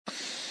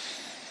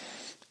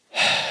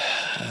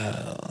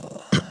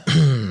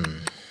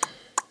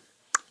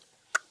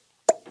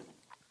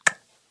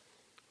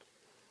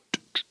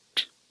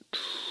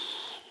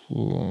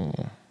Ooh.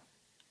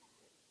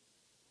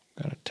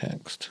 Got a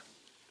text.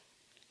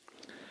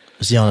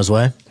 Is he on his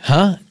way?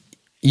 Huh?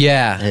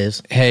 Yeah.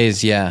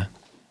 Hayes, yeah.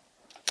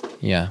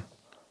 Yeah.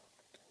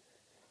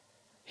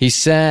 He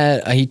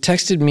said, he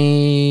texted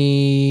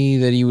me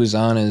that he was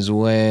on his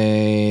way,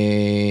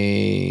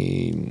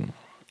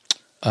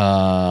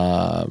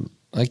 but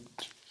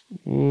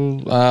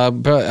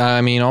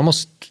I mean,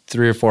 almost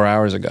 3 or 4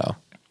 hours ago.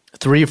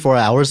 3 or 4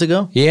 hours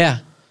ago? Yeah.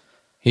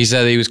 He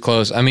said that he was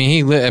close. I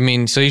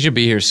mean, so he should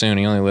be here soon.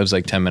 He only lives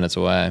like 10 minutes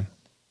away.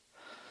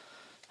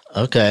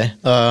 Okay.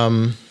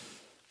 Do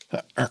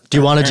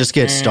you want to just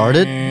get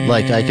started?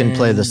 Like, I can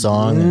play the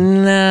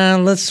song? Nah,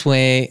 let's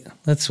wait.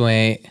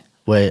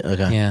 Wait,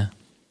 okay. Yeah.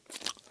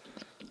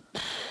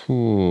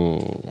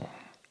 Ooh.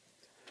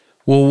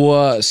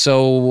 Well,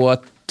 so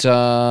what's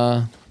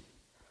up?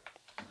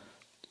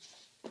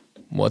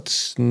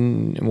 What's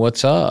new?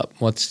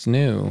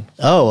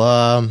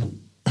 Oh,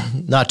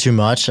 not too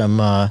much. I'm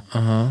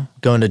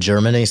going to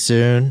Germany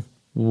soon.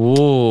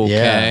 Whoa,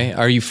 okay. Yeah.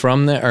 Are you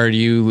from there? Or do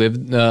you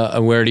live,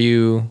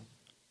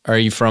 are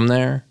you from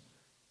there?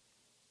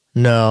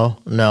 No,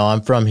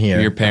 I'm from here.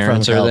 Your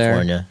parents I'm from are there?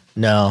 California.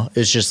 No,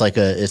 it's just like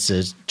it's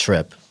a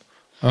trip.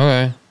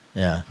 Okay.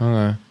 Yeah.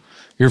 Okay.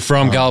 You're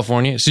from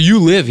California? So you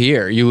live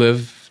here. You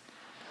live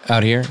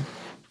out here?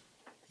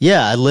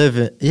 Yeah, I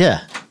live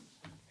Yeah.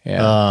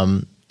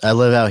 I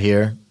live out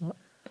here.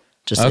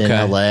 Just in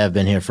Okay. LA. I've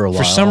been here for a while.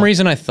 For some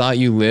reason, I thought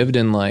you lived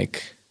in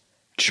like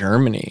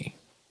Germany.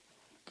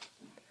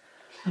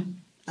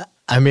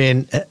 I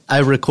mean, I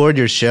record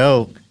your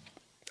show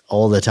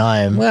all the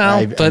time.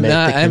 Well, but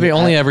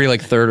only every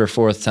like third or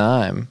fourth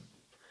time.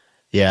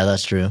 Yeah,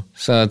 that's true.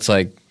 So it's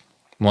like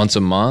once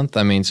a month.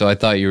 I mean, so I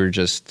thought you were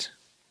just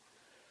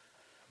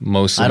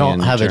mostly. I don't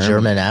in have Germany. a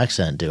German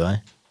accent, do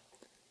I?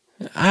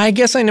 I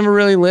guess I never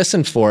really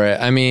listened for it.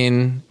 I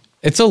mean,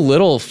 it's a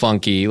little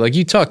funky. Like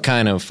you talk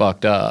kind of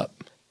fucked up.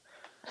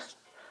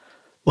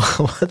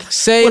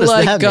 Say what does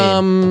like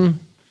that mean?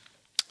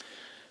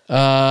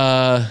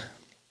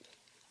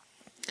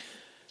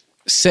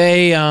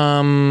 Say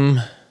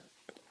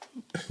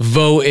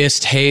Wo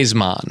ist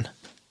Heismann?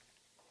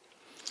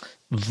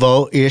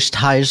 Wo ist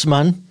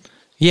Heismann?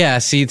 Yeah,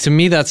 see, to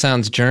me that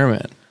sounds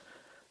German.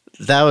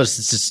 That was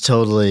just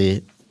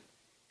totally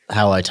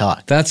how I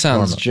talk. That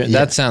sounds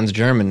that sounds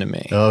German to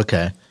me.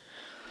 Okay.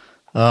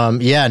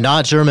 Yeah,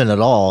 not German at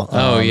all.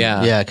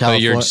 Yeah,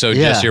 California. But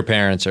just your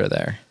parents are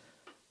there.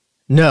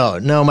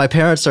 No, my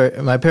parents are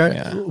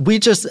Yeah.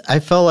 I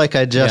felt like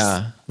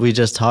we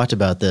just talked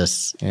about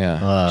this. Yeah.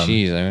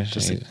 Jeez, I wish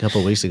just a Hayes-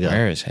 couple of weeks ago.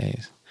 Where is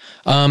Hayes?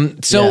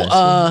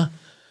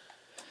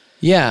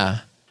 Yeah,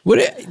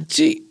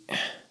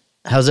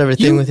 how's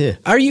everything with you?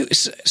 Are you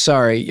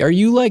sorry? Are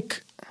you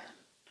like?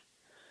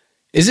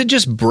 Is it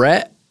just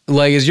Brett?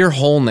 Like, is your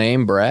whole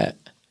name Brett?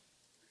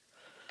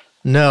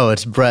 No,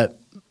 it's Brett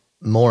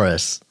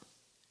Morris.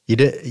 You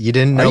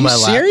didn't know Are you my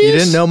serious? You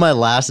didn't know my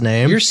last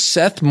name? You're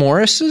Seth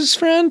Morris's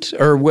friend,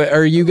 or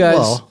are you guys?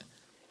 Well,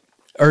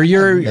 are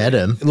you I met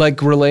him.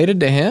 like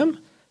related to him?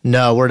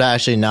 No, we're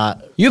actually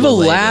not. You have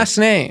related. a last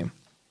name.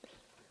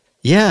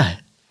 Yeah.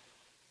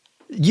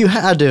 You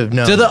had to have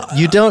known. Do the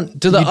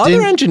other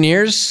didn't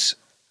engineers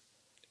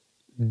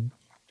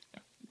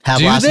have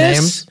do last this?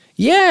 names?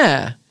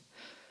 Yeah.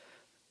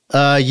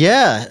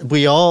 Yeah.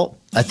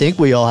 I think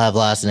we all have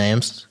last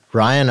names.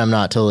 Ryan, I'm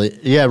not totally.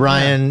 Yeah,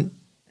 Ryan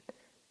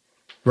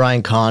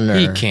Connor.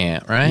 He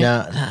can't, right?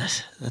 Yeah,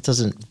 that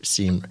doesn't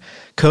seem.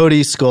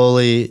 Cody,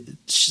 Scully,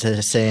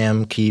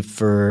 Sam,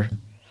 Kiefer.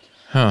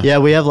 Huh. Yeah,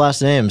 we have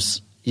last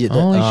names.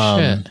 Holy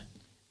shit.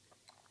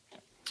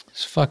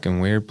 It's a fucking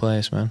weird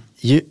place, man.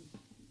 You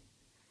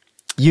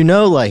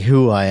know, like,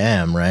 who I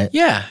am, right?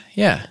 Yeah.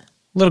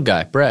 Little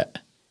guy, Brett.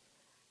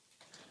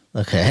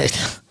 Okay.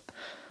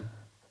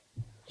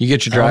 You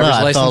get your I don't know, driver's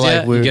I license felt like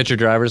yet? You get your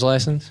driver's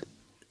license?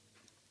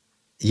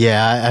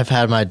 Yeah, I've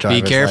had my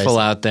driver's Be careful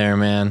license. out there,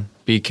 man.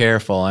 Be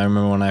careful. I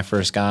remember when I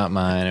first got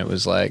mine, it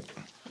was like,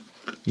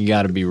 you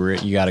got to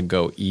you got to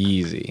go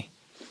easy.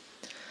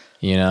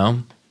 You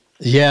know?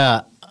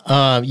 Yeah.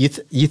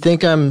 You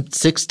think I'm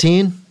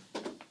 16?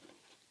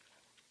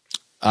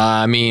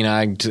 I mean,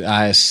 I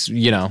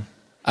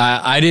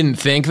didn't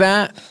think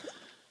that.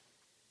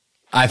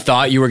 I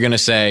thought you were going to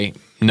say,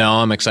 no,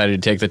 I'm excited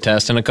to take the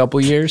test in a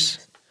couple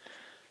years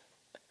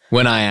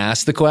when I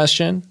asked the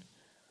question.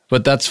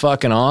 But that's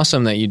fucking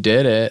awesome that you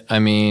did it. I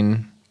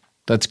mean,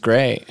 that's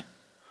great.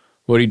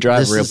 What do you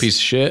drive? Real piece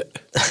of shit?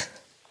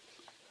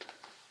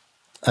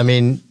 I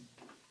mean,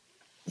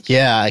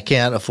 yeah, I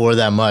can't afford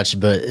that much,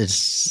 but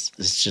it's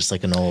just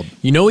like an old.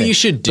 You know what thing. you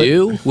should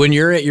do when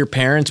you're at your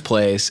parents'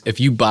 place? If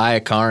you buy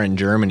a car in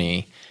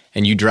Germany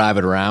and you drive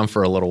it around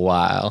for a little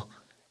while,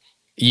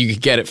 you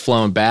could get it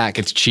flown back.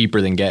 It's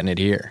cheaper than getting it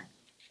here.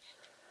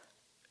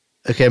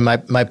 Okay, my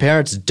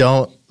parents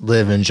don't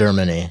live in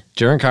Germany.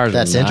 German cars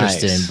That's are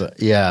nice. interesting,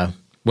 but yeah.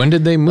 When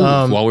did they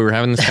move? While we were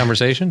having this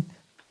conversation?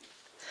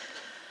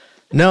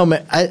 No,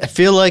 man, I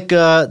feel like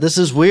this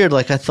is weird.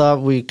 Like I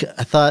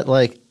thought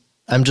like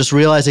I'm just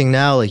realizing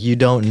now like you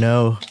don't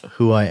know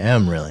who I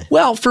am really.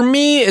 Well, for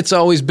me, it's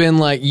always been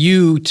like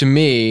you to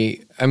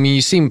me. I mean,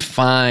 you seem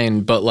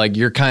fine, but like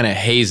you're kind of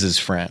Hayes'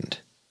 friend.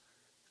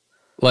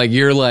 Like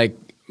you're like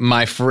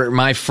my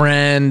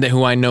friend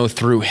who I know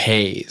through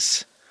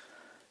Hayes.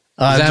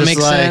 Does that make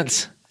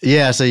sense?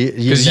 Yeah, so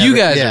because you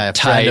guys are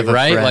tight,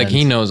 right? Friend. Like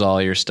he knows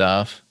all your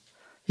stuff.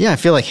 Yeah, I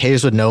feel like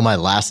Hayes would know my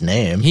last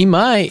name. He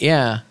might,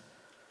 yeah.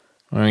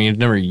 I mean, you've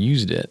never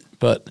used it,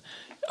 but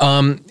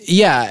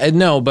yeah,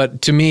 no.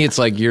 But to me, it's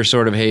like you're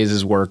sort of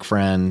Hayes' work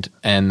friend,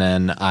 and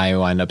then I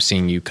wind up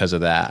seeing you because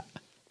of that.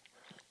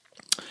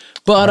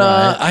 But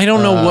right. I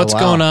don't know what's wow.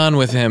 going on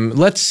with him.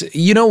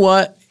 You know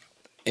what?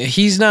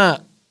 He's not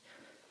I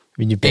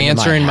mean, you've been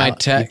answering to my my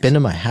text. You've been to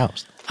my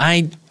house.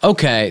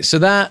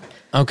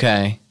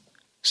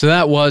 So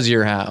that was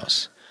your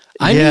house.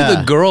 I knew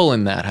the girl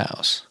in that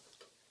house.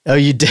 Oh,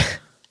 you did?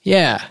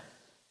 Yeah.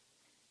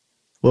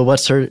 Well,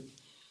 what's her?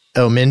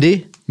 Oh,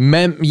 Mindy?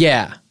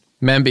 Yeah.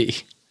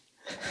 Memby.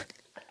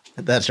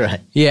 That's right.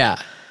 Yeah.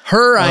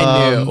 Her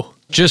I knew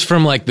just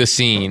from like the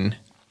scene.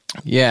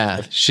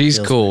 Yeah. She's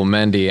cool,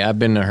 Mendy. I've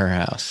been to her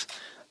house.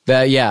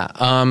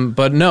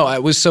 But no,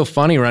 it was so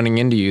funny running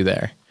into you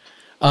there.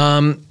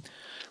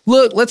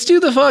 Look, let's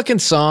do the fucking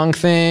song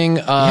thing.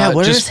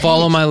 Just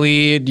follow my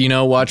lead,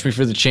 watch me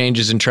for the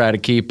changes and try to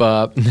keep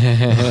up.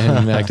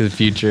 Back to the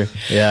Future.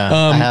 Yeah,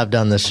 I have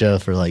done this show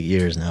for like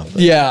years now.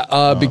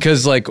 But,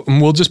 because like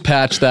we'll just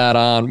patch that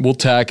on. We'll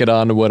tack it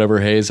on to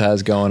whatever Hayes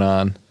has going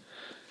on.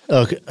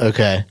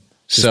 Okay.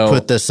 Just So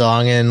put the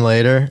song in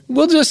later.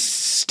 we'll just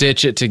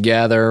stitch it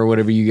together or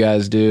whatever you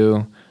guys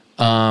do.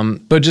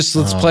 But just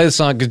let's play the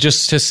song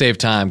just to save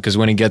time because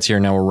when he gets here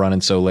now we're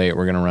running so late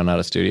we're gonna run out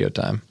of studio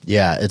time.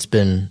 Yeah, it's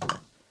been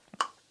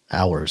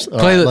hours.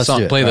 Play the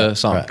song. Play the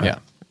song. All right. Yeah.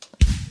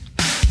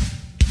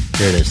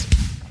 Here it is.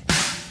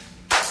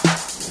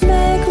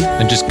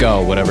 And just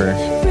go whatever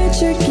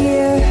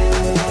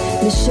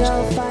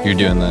you're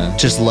doing.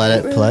 Just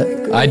let it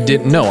play. I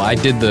did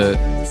the.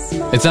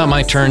 It's not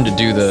my turn to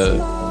do the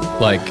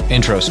like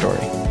intro story.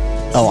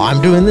 Oh,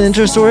 I'm doing the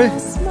intro story.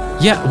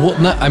 Yeah,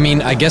 well, I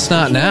mean, I guess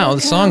not now.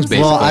 The song's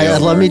basically Well,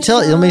 over.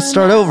 let me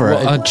start over.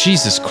 Well,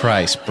 Jesus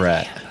Christ,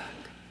 Brett.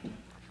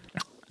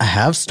 I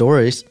have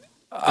stories.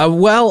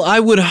 Well, I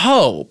would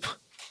hope.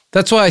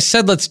 That's why I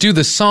said let's do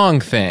the song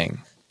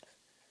thing.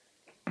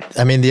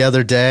 I mean, the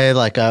other day,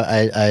 like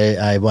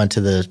I went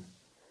to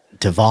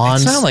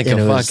Vaughn's. It's not like a and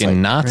it was,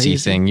 fucking Nazi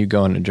crazy. thing. You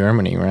going to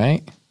Germany,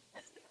 right?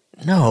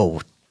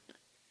 No,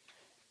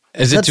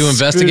 Is it That's to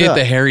investigate screwed up.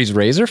 the Harry's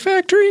Razor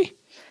Factory?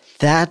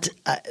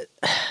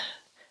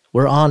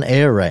 we're on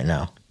air right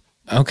now.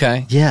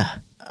 Okay. Yeah,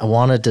 I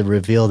wanted to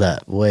reveal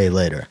that way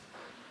later.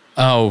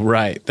 Oh,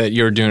 right. That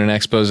you're doing an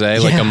expose,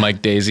 like Yeah. a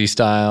Mike Daisy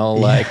style,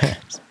 like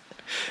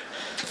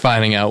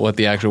finding out what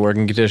the actual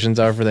working conditions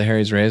are for the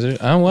Harry's Razor.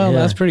 Oh, well, Yeah.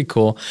 that's pretty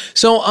cool.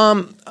 So,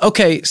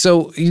 okay.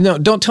 So,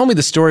 don't tell me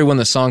the story when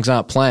the song's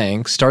not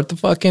playing. Start the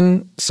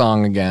fucking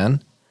song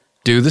again.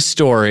 Do the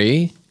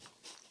story.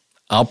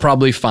 I'll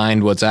probably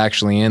find what's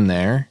actually in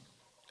there.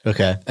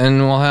 Okay,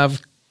 And we'll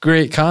have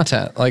great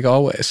content, like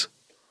always.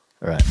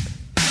 all right.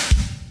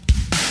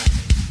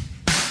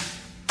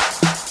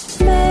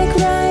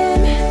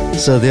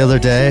 So the other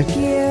day,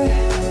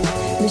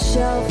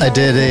 I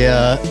did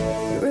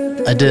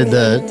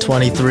the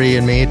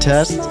 23andMe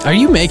test. Are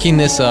you making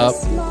this up?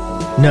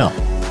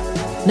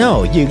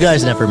 No, you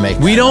guys never make.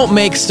 We don't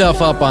make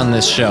stuff up on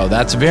this show.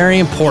 That's very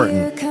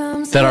important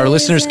that our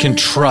listeners can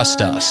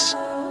trust us.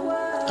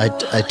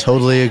 I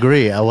totally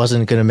agree. I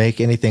wasn't going to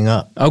make anything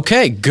up.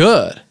 Okay,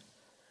 good.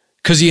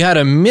 Because you had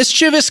a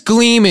mischievous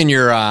gleam in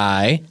your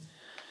eye,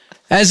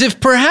 as if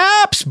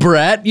perhaps,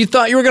 Brett, you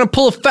thought you were going to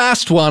pull a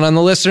fast one on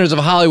the listeners of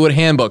Hollywood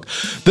Handbook,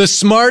 the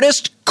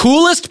smartest,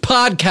 coolest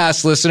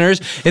podcast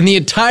listeners in the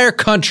entire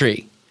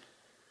country.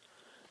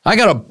 I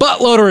got a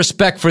buttload of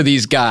respect for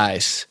these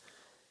guys.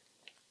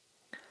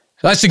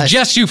 I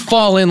suggest you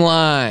fall in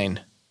line.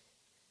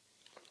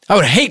 I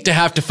would hate to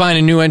have to find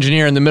a new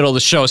engineer in the middle of the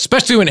show,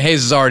 especially when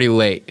Hayes is already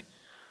late.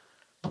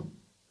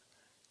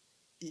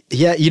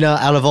 Yeah,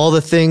 out of all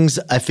the things,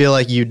 I feel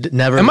like you'd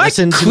never. Am I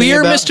listened to me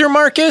clear, about- Mr.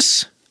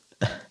 Marcus?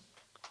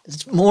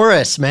 It's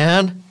Morris,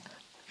 man.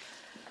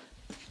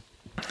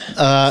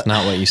 That's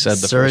not what you said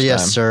the Sir, first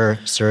yes, time. sir.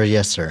 Sir,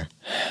 yes, sir.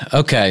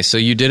 Okay, so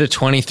you did a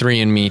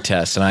 23andMe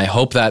test, and I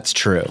hope that's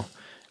true.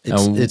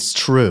 It's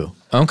true.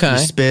 Okay. You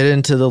spit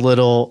into the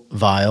little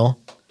vial.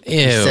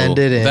 Ew, send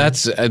it in.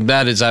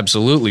 That is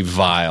absolutely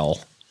vile.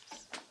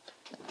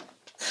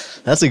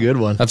 That's a good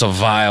one. That's a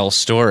vile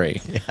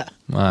story. Yeah.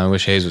 Well, I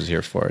wish Hayes was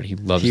here for it. He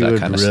loves He that would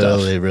kind of really,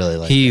 stuff. really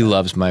like. He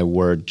loves my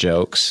word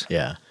jokes.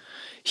 Yeah.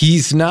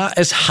 He's not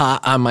as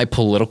hot on my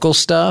political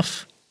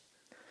stuff.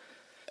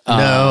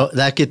 No,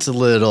 that gets a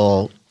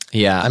little.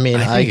 Yeah, I mean,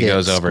 I think it get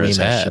goes over his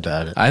squeamish head.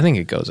 about it. I think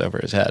it goes over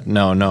his head.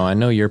 No, I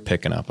know you're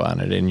picking up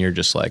on it, and you're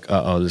just like,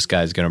 this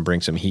guy's going to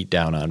bring some heat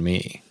down on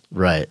me.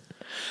 Right.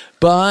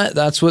 But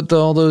that's what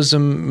all those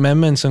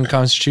amendments and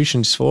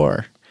constitutions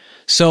for.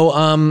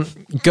 So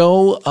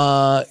go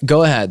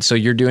ahead. So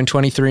you're doing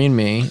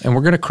 23andMe, and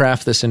we're going to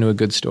craft this into a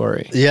good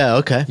story. Yeah,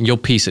 okay. You'll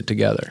piece it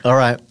together. All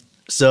right.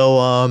 So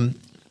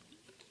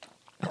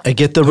I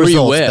get the Who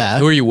results back.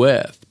 Who are you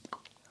with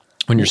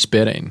when you're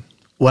spitting?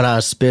 When I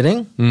was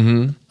spitting?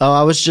 Mm-hmm. Oh,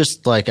 I was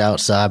just like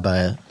outside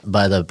by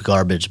the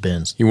garbage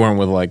bins. You weren't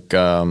with like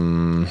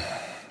who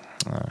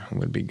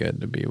would be good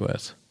to be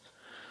with?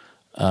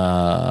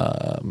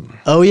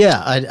 Oh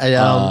yeah, I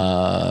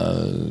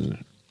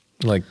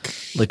like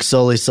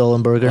Sully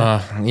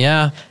Sullenberger.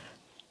 Yeah.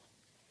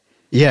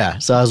 Yeah,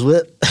 so I was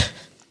with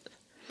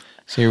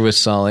So you're with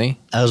Sully.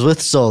 I was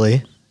with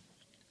Sully.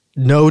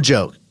 No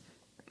joke.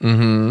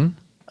 Mm-hmm.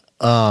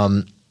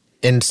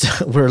 And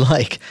so we're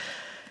like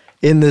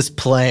in this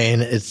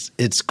plane.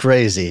 It's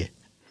crazy.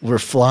 We're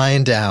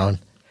flying down,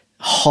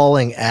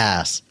 hauling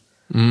ass.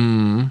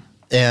 And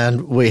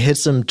we hit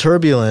some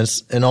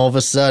turbulence, and all of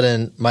a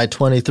sudden, my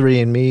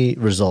 23andMe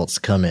results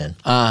come in.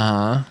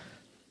 Uh-huh.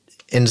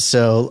 And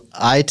so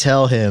I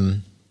tell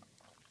him,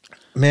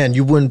 man,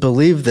 you wouldn't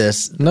believe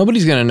this.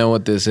 Nobody's going to know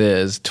what this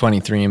is,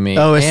 23andMe.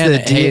 Oh, it's Ann the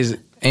Hayes.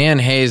 Ann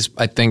Hayes,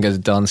 I think, has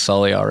done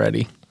Sully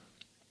already.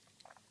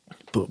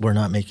 But we're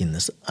not making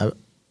this.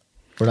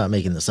 We're not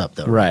making this up,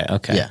 though. Right.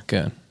 Okay. Yeah.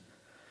 Good.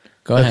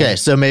 Go ahead. Okay,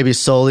 so maybe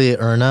Sully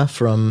Erna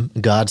from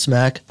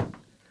Godsmack.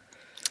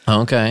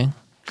 Okay.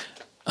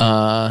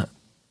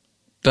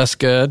 That's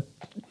good.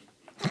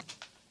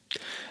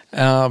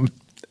 And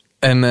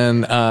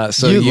then,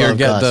 so You you love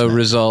get the Godsmack.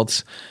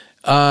 results.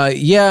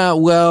 Yeah,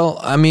 well,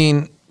 I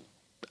mean,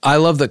 I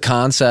love the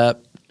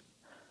concept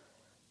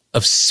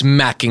of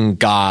smacking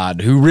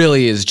God, who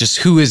really is just,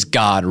 who is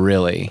God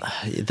really?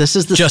 This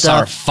is the Just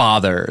our stuff.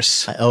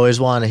 fathers. I always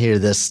want to hear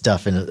this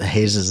stuff, and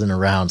Hayes isn't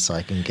around, so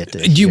I can get to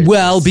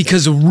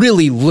Because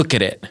really, look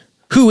at it.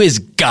 Who is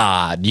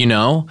God, you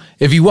know?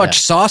 If you watch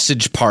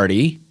Sausage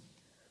Party,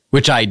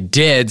 which I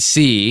did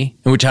see,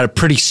 and which had a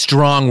pretty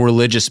strong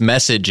religious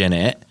message in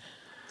it,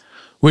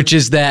 which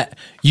is that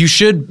you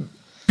should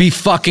be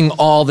fucking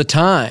all the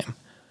time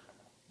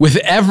with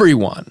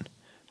everyone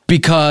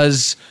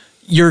because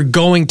you're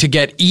going to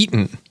get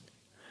eaten.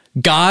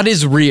 God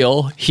is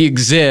real. He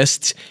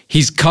exists.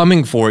 He's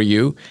coming for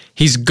you.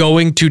 He's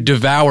going to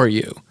devour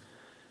you.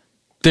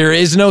 There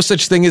is no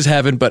such thing as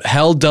heaven, but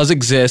hell does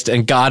exist,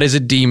 and God is a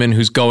demon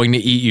who's going to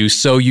eat you,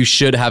 so you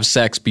should have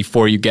sex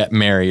before you get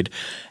married.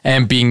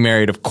 And being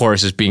married, of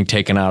course, is being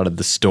taken out of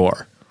the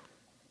store.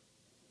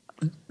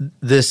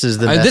 This is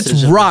the message.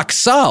 That's rock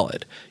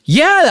solid.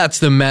 Yeah, that's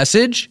the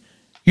message.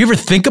 You ever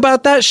think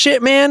about that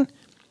shit, man?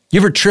 You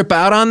ever trip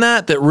out on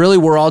that really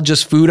we're all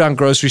just food on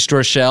grocery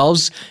store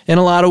shelves in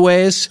a lot of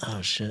ways?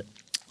 Oh, shit.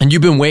 And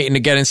you've been waiting to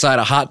get inside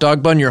a hot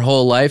dog bun your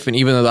whole life, and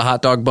even though the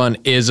hot dog bun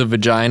is a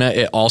vagina,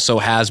 it also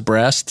has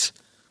breasts.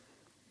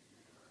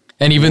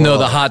 And even though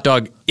the hot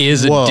dog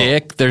is a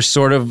dick, there's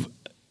sort of,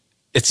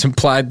 it's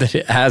implied that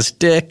it has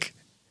dick.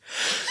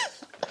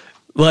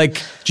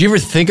 Like, do you ever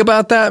think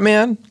about that,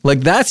 man? Like,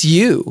 that's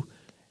you.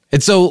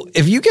 And so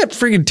if you get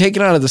freaking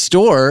taken out of the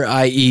store,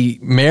 i.e.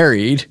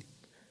 married,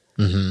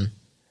 then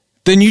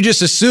you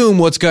just assume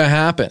what's going to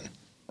happen.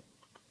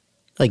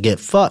 I get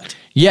fucked.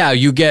 Yeah,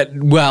 you'd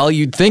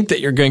think that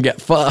you're going to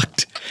get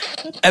fucked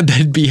and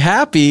then be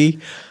happy.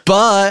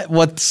 But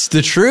what's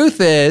the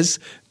truth is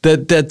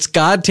that's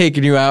God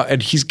taking you out,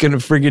 and he's going to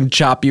friggin'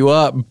 chop you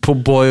up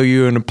and boil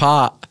you in a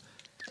pot.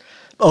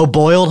 Oh,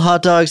 boiled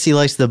hot dogs? He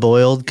likes the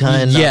boiled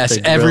kind? Yes,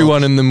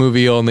 everyone in the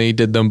movie only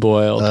did them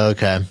boiled.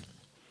 Okay.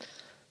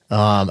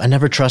 I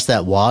never trust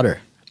that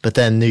water. But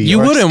then New York. You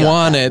wouldn't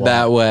want it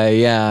that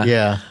way, yeah.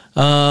 Yeah.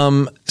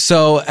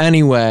 So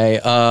anyway,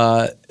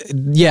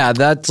 yeah,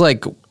 that's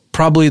like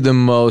probably the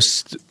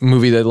most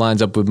movie that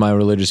lines up with my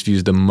religious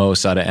views the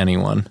most out of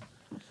anyone.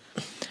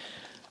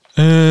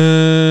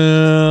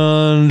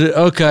 And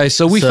okay,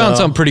 so we found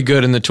something pretty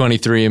good in the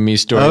 23andMe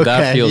story. Okay,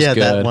 that feels yeah,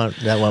 good.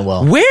 That went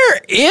well.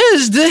 Where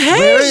is the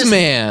Hayes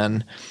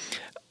man?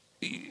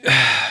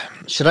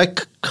 Should I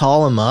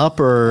call him up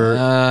or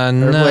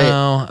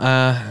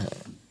no.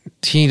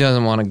 He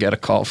doesn't want to get a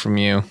call from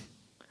you.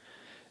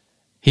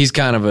 He's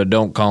kind of a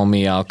don't call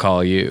me, I'll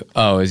call you.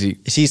 Oh, is he?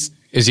 Is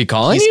he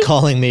calling you? He's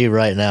calling me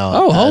right now.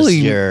 Oh, holy!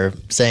 You're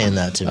saying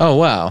that to me. Oh,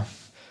 wow.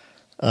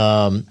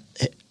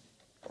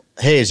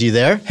 Hayes, you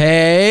there?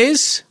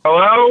 Hayes?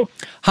 Hello?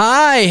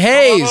 Hi,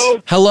 Hayes.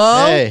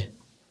 Hello? Hey.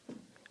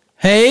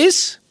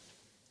 Hayes?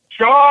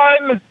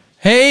 Sean?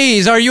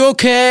 Hayes, are you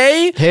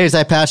okay? Hayes,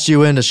 I patched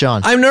you into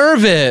Sean. I'm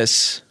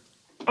nervous.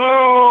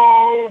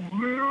 Oh,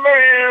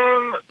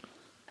 man.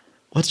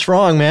 What's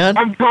wrong, man?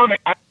 I'm coming.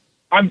 I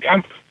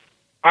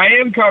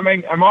am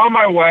coming. I'm on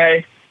my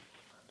way.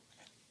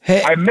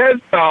 Hey, I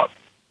messed up.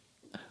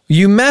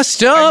 you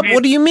messed up?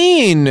 What do you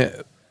mean?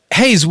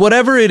 Hayes,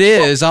 whatever it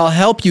is, I'll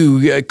help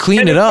you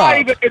clean it up.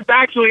 I didn't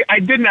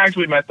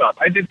actually mess up.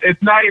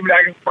 It's not even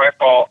actually my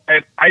fault.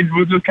 I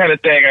was just kind of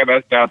saying I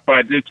messed up,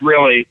 but it's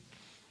really,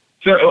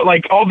 so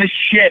like all this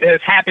shit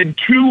has happened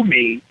to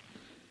me,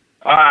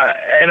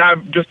 and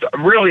I'm just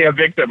really a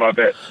victim of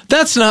it.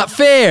 That's not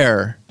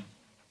fair.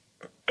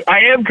 I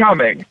am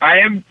coming. I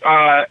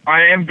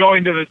am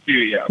going to the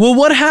studio. Well,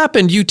 what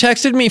happened? You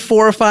texted me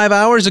 4 or 5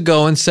 hours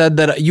ago and said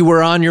that you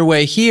were on your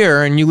way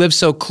here and you live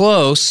so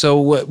close. So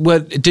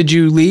what did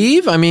you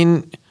leave? I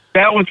mean,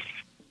 That was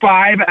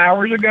 5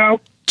 hours ago.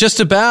 just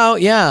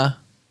about, yeah.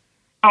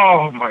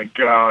 Oh my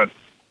god.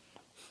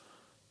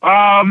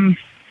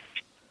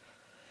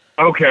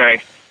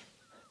 Okay.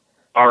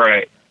 All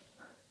right.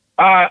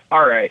 All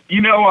right.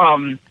 You know,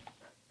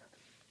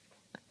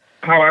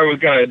 how I was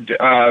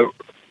gonna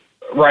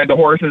ride the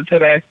horses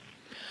today?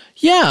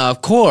 Yeah,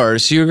 of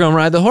course. You're going to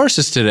ride the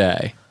horses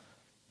today.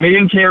 Me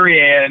and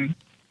Carrie Ann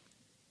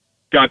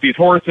got these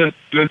horses.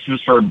 This is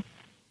for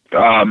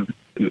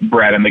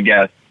Brett and the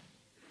guests.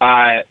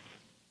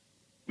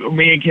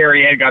 Me and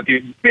Carrie Ann got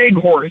these big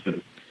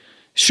horses,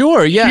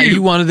 Sure, yeah, Huge.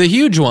 you wanted the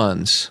huge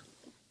ones.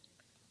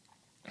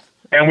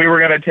 and we were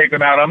going to take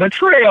them out on the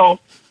trail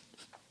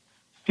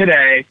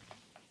today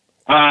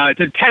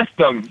to test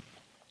them,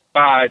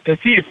 to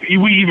see if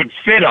we even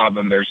fit on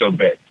them. They're so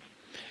big.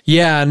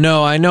 Yeah,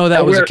 no, I know that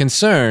And was a we're-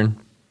 concern.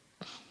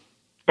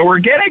 But we're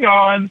getting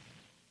on,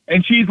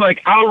 and she's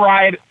like, I'll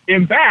ride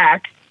in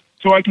back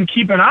so I can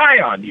keep an eye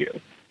on you.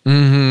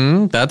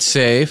 Mm-hmm, that's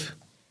safe.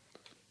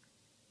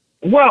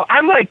 Well,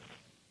 I'm like,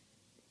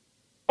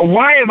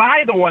 why am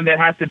I the one that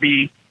has to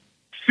be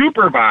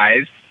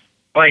supervised?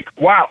 Like,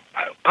 wow,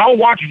 I'll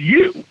watch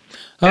you.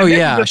 Oh, And this is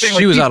yeah, the thing, she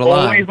like, was she's out of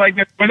line. always like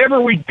this. Whenever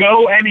we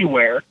go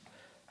anywhere,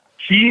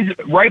 she's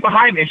right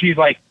behind me, and she's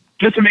like,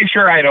 just to make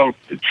sure I don't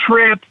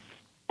trip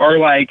or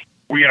like,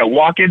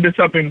 walk into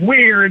something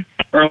weird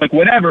or like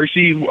whatever.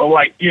 She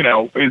like,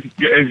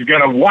 is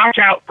gonna watch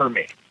out for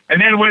me.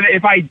 And then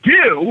if I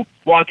do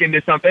walk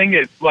into something,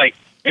 it's like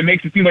it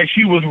makes it seem like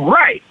she was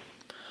right.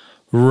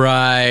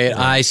 Right,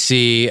 I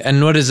see.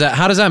 And what is that?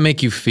 How does that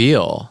make you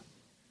feel?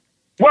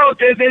 Well,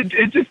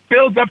 it just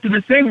builds up to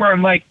this thing where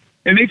I'm like,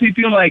 it makes me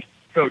feel like,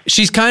 so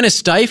She's kind of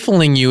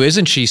stifling you,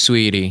 isn't she,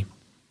 sweetie?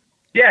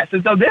 yes.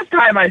 And so this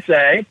time I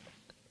say,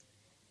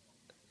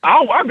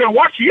 I'm gonna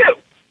watch you.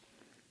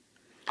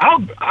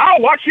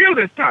 I'll watch you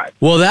this time.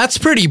 Well, that's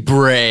pretty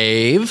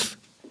brave.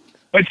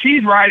 But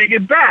she's riding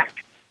it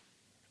back.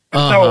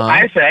 Uh-huh. So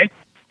I say,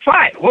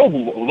 fine. We'll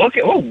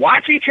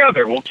watch each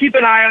other. We'll keep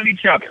an eye on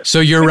each other. So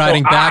you're And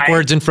riding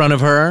backwards in front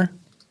of her?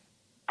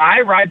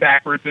 I ride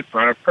backwards in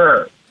front of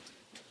her.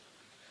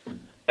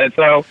 And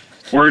so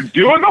we're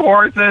doing the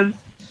horses,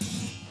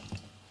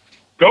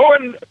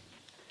 going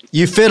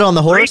You fit on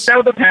the right horse?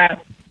 down the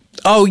path.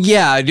 Oh,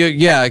 yeah,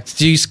 yeah.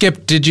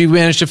 Did you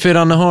manage to fit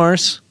on the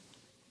horse?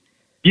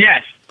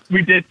 Yes,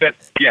 we did that.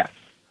 Yes.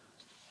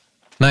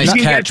 Nice You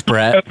can catch, get-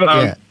 Brett.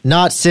 Yeah.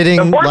 Not sitting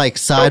the horse like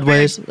is so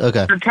sideways? big,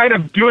 Okay. You're kind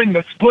of doing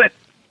the split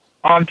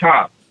on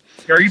top.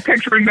 Are you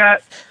picturing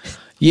that?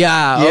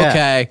 Yeah, Yeah.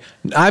 okay.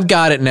 I've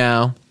got it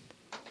now.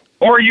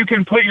 Or you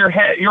can put your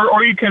head,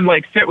 or you can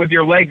like sit with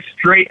your legs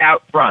straight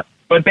out front,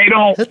 but they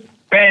don't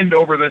bend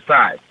over the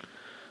side.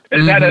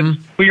 Is that a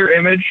clear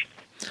image?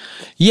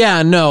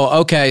 Yeah, no,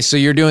 okay. So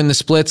you're doing the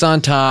splits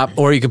on top,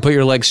 or you can put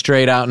your legs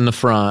straight out in the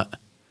front.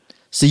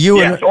 So you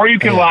Yes. and Or you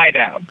can yeah. lie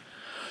down.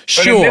 But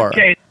Sure.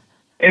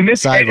 in this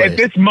case, Sideways. at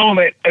this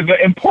moment,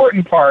 the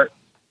important part,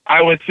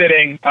 I was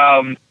sitting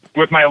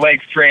with my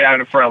legs straight out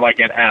in front like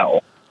an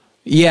L.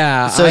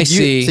 Yeah, So I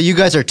see. So you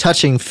guys are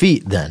touching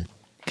feet then,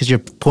 because you're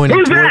pointing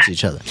Who's towards that?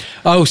 each other.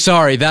 Oh,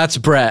 sorry, that's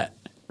Brett.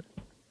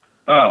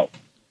 Oh.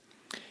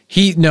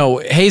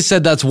 Hayes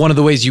said that's one of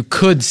the ways you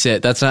could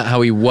sit. That's not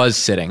how he was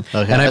sitting.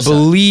 Okay, And I that's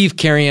believe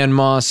Carrie Ann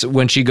Moss,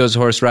 when she goes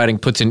horse riding,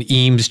 puts an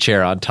Eames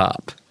chair on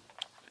top.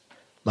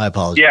 My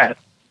apologies. Yes.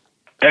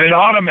 And an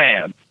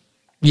Ottoman.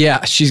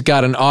 Yeah, she's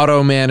got an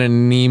Ottoman and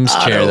an Eames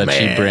chair that she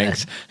Ottoman.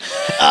 brings.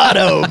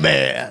 Auto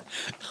man.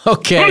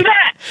 Okay. Who's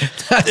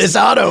that? It's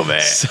Auto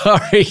man.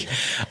 Sorry.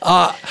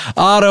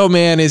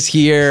 Ottoman is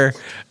here.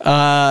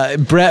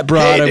 Brett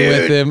brought Hey, him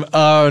dude. with him.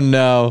 Oh,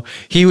 no.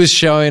 He was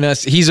showing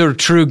us, he's a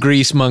true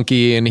grease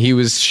monkey, and he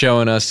was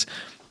showing us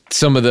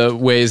some of the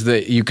ways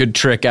that you could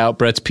trick out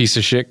Brett's piece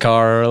of shit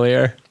car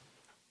earlier.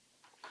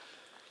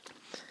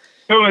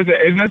 Who is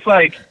it?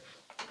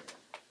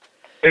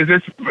 Is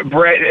this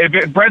Brett?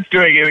 If Brett's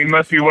doing it, he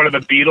must be one of the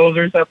Beatles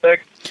or something.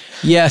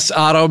 Yes,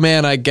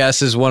 Ottoman, I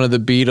guess, is one of the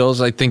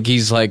Beatles. I think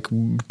he's like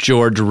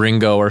George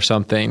Ringo or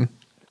something.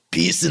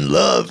 Peace and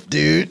love,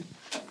 dude.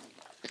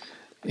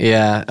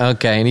 Yeah,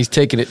 okay, and he's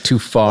taking it too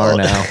far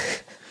now.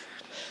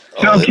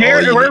 So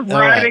Carrie, you- we're all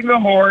right. riding the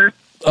horse,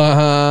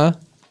 Uh-huh.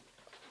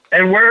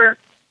 and we're,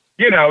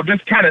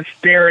 just kind of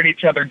staring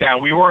each other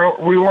down. We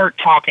weren't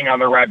talking on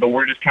the ride, but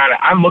we're just kind of.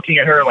 I'm looking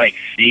at her like,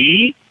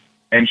 see,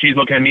 and she's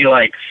looking at me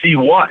like, see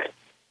what?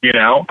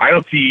 I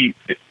don't see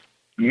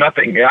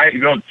nothing. I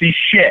don't see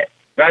shit.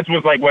 That's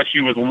what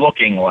she was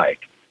looking like.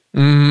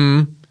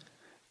 Mm-hmm.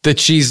 That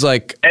she's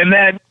like, And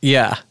then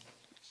yeah.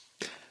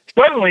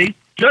 suddenly,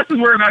 just as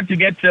we're about to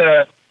get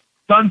to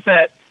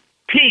Sunset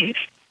Peak,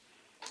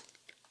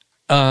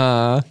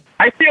 I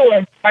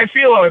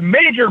feel a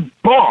major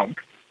bonk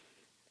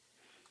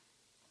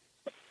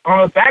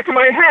on the back of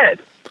my head.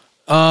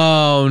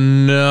 Oh,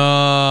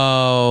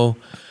 no.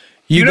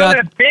 You You know got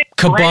that big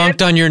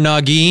kabonked on your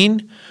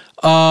noggin?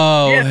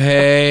 Oh, Yes.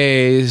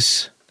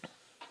 Hayes.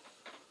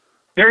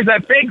 There's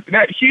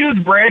that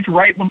huge branch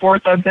right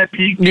before Sunset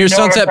Peak. Near You know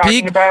what I'm Sunset talking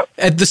Peak? about?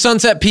 At the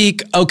Sunset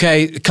Peak,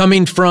 okay,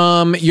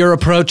 you're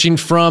approaching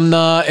from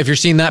if you're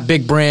seeing that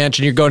big branch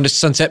and you're going to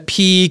Sunset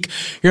Peak,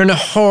 you're in a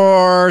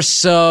horse,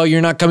 so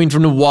you're not coming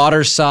from the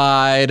water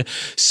side.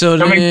 So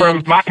Coming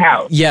from my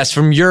house. Yes,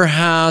 from your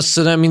house.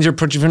 So that means you're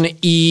approaching from the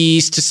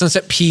east to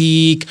Sunset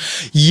Peak.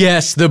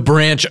 Yes, the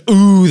branch.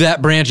 Ooh,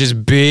 that branch is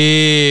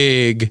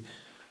big.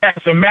 Yes,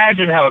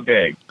 imagine how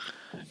big.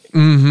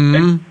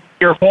 Mm-hmm.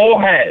 Your whole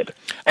head.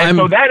 And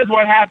so that is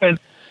what happened.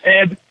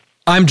 And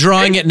I'm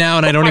drawing it now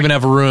and I don't even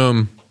have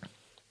room.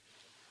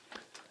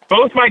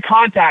 both my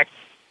contacts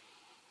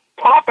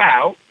pop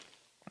out.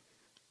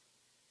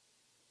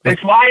 They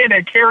fly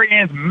into Carrie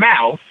Ann's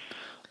mouth.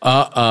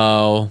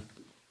 Uh-oh.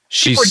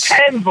 She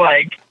pretends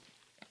like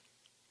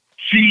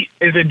she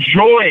is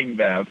enjoying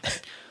them.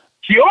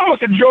 She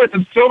almost enjoys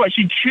them so much.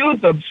 She chews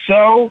them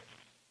so,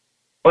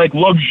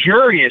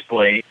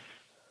 luxuriously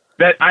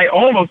that I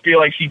almost feel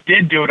like she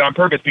did do it on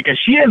purpose because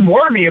she didn't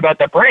warn me about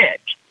the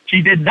branch.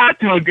 She did not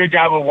do a good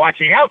job of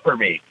watching out for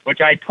me,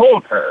 which I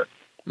told her.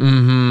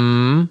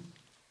 Mm-hmm.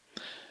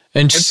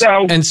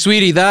 And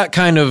sweetie, that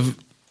kind of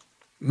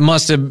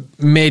must have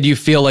made you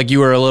feel like you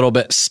were a little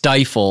bit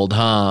stifled,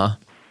 huh?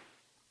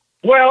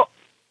 Well,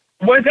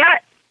 what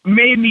that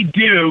made me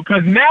do,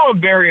 because now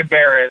I'm very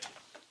embarrassed,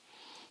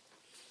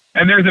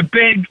 and there's a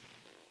big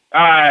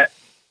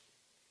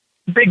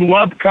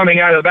lump coming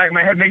out of the back of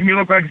my head, making me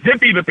look like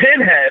Zippy the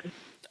Pinhead.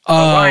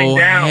 Oh,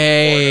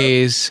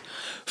 Hayes.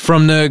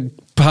 From the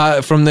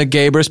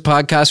Gabrus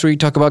podcast where you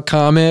talk about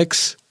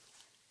comics?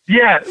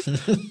 Yes.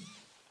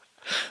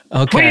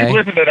 Okay. Please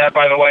listen to that,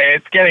 by the way.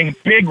 It's getting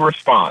big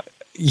response.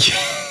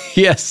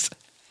 Yes.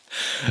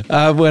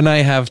 When I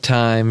have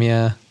time,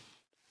 yeah.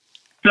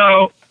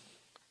 So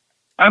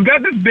I've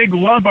got this big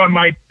lump on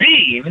my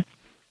bean,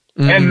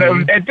 and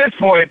at this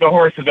point, the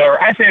horse is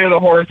over. I say to the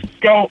horse,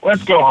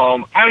 let's go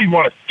home. I don't even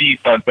want to see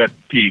Sunset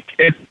Peak.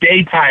 It's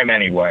daytime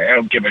anyway. I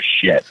don't give a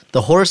shit.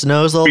 The horse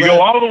knows all We that?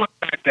 go all the way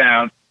back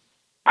down.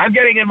 I'm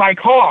getting in my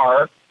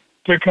car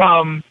to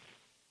come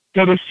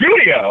to the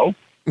studio.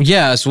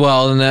 Yes,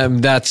 well,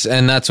 and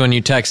that's when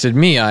you texted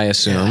me, I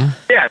assume.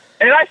 Yeah,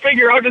 and I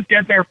figure I'll just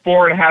get there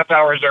 4.5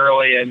 hours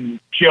early and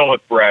chill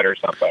with Brett or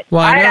something.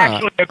 Why I not?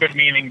 actually have been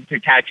meaning to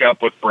catch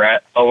up with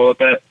Brett a little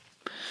bit.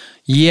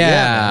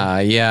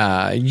 Yeah.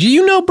 Do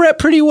you know Brett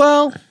pretty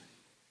well?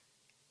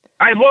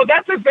 Well,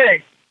 that's the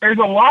thing. There's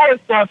a lot of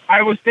stuff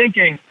I was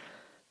thinking.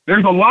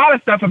 There's a lot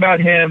of stuff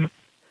about him.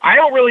 I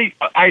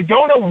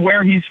don't know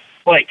where he's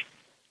from.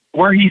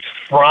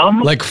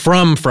 Like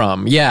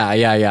from.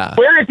 Yeah.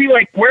 Where is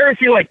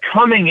he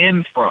coming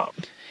in from?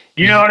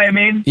 You know what I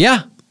mean?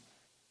 Yeah.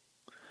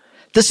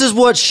 This is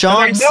what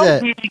Sean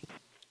said.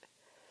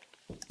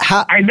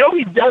 I know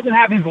he doesn't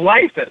have his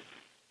license.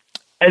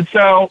 And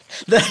so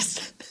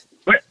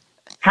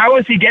how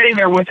is he getting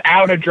there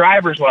without a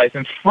driver's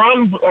license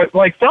from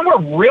somewhere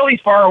really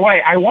far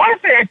away? I want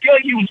to say I feel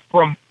like he was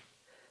from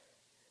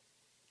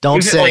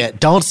Don't say it.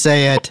 Don't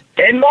say it.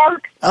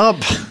 Denmark?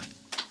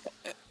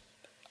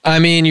 I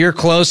mean, you're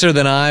closer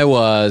than I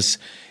was.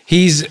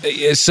 He's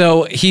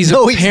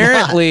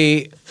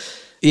apparently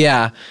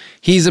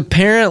he's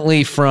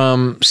apparently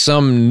from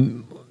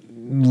some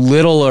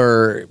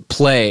littler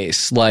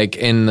place like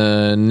in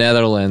the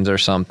Netherlands or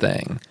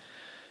something.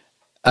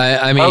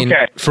 I mean,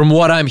 from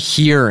what I'm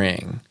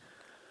hearing.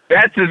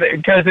 That's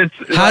because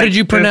it's. How did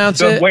you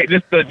pronounce it?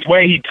 Just the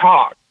way he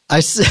talks.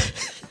 I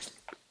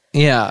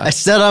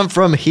said I'm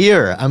from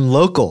here. I'm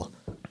local.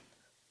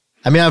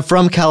 I mean, I'm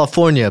from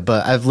California,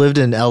 but I've lived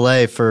in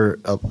LA for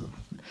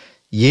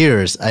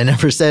years. I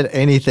never said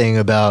anything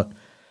about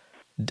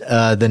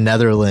the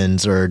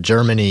Netherlands or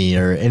Germany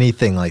or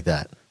anything like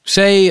that.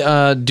 Say,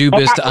 du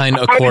bist ein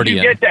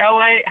Akkordeon.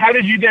 How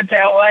did you get to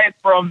LA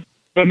from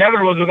the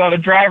Netherlands without a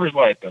driver's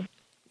license?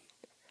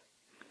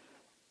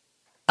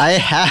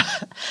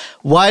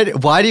 Why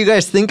do you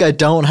guys think I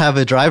don't have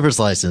a driver's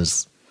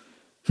license?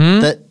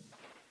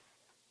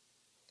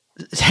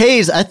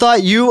 Hayes, I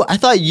thought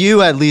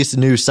you at least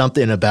knew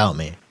something about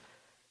me.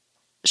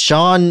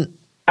 Sean,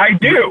 I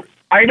do.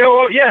 I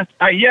know. Yes.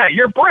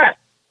 You're Brett.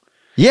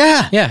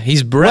 Yeah,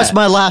 he's Brett. What's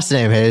my last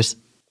name, Hayes?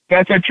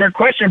 That's a trick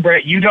question,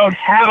 Brett. You don't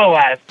have a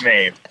last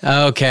name.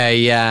 Okay,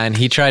 yeah, and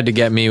he tried to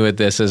get me with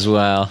this as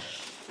well.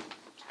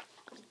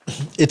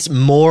 It's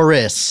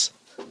Morris.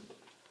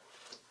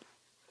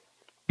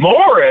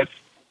 Morris?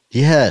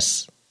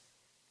 Yes.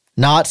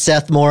 Not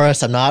Seth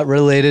Morris. I'm not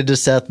related to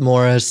Seth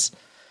Morris.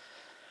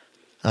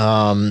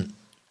 Why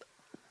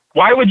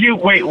would you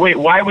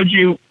why would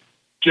you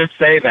just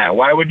say that?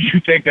 Why would you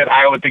think that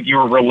I would think you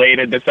were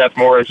related to Seth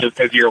Morris just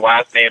because your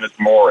last name is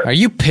Morris? Are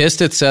you pissed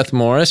at Seth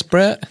Morris,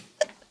 Brett?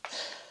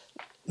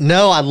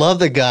 No, I love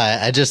the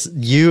guy.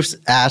 You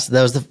asked.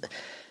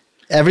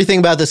 Everything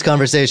about this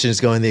conversation is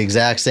going the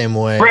exact same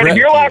way. Brett, if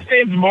your last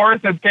name's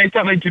Morris, then say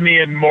something to me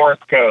in Morse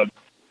code.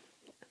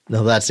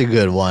 No, that's a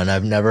good one.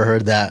 I've never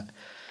heard that.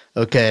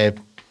 Okay.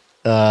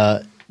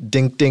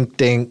 Dink, dink,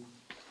 dink.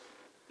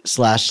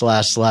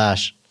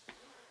 /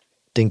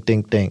 dink,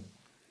 dink, dink.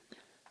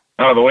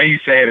 Oh, the way you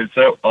say it is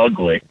so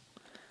ugly.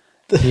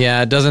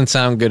 Yeah, it doesn't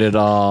sound good at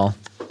all.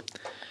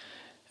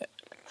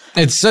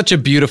 It's such a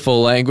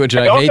beautiful language.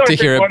 I also hate to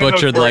think hear it one of those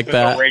butchered words like is a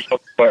that.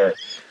 racial slur.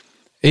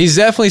 He's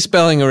definitely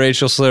spelling a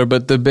racial slur,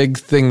 but the big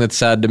thing that's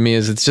sad to me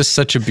is it's just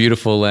such a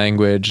beautiful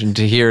language, and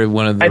to hear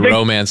one of the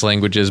romance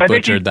languages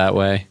butchered that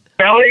way.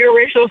 Spelling a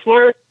racial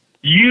slur,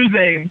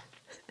 using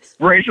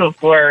racial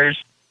slurs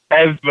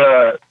as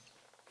the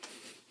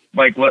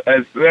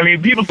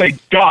people say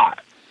dot.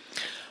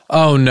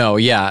 Oh no,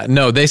 yeah,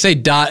 no, they say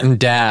dot and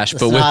dash,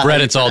 but with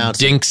Brett it's all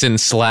dinks and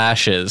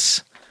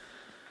slashes.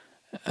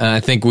 And I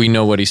think we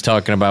know what he's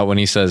talking about when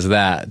he says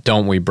that,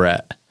 don't we,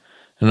 Brett?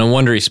 And no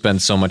wonder he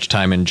spends so much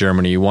time in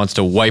Germany. He wants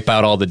to wipe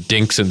out all the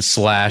dinks and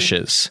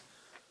slashes.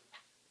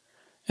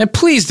 And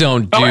please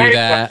don't do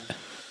that.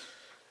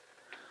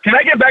 Can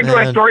I get back to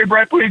my story,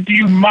 Brett, please? Do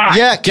you mind?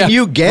 Yeah, can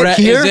you get Brett,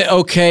 here? Is it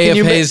okay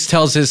if Hayes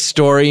tells his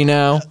story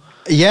now?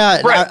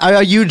 Yeah, Brett,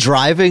 are you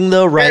driving,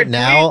 though, right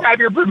now? Please have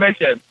your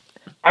permission.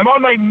 I'm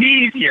on my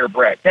knees here,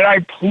 Brett. Can I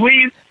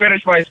please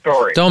finish my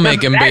story? Don't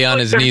make him be on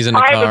his knees in the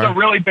Time car. is a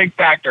really big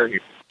factor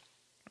here.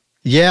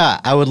 Yeah,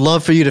 I would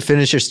love for you to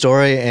finish your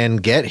story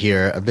and get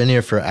here. I've been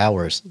here for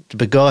hours,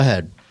 but go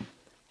ahead.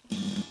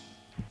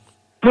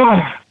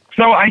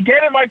 So I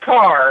get in my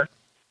car,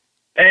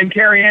 and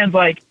Carrie Ann's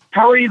like,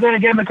 how are you going to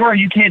get in the car?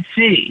 You can't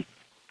see.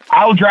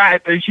 I'll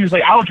drive. And she was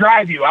like, I'll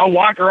drive you. I'll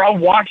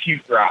watch you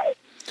drive.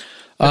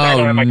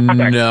 Oh,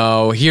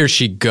 no. Here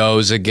she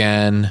goes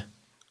again.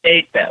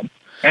 Ate them.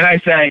 And I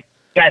say,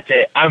 that's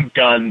it. I'm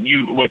done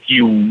with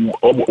you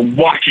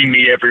watching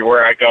me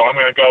everywhere I go. I'm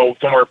going to go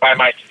somewhere by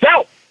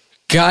myself.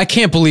 God, I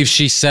can't believe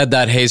she said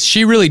that, Hayes.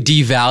 She really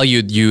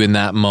devalued you in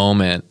that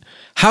moment.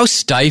 How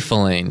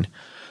stifling.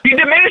 She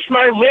diminished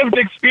my lived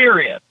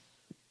experience.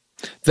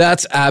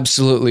 That's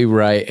absolutely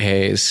right,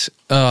 Hayes.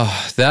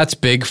 Oh, that's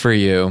big for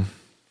you.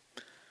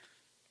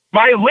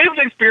 My lived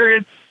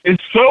experience is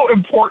so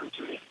important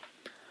to me.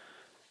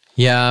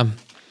 Yeah.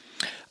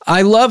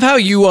 I love how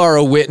you are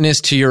a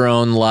witness to your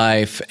own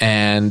life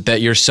and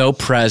that you're so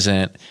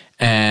present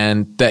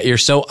and that you're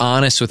so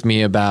honest with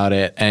me about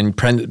it and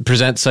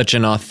present such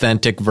an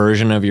authentic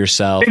version of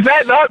yourself. Is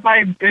that not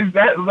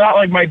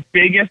like my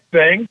biggest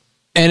thing?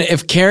 And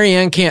if Carrie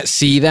Ann can't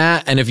see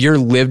that, and if your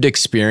lived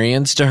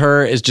experience to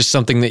her is just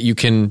something that you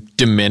can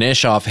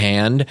diminish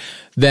offhand,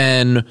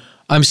 then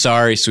I'm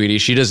sorry, sweetie.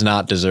 She does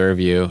not deserve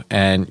you,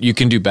 and you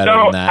can do better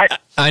than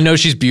that. I know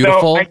she's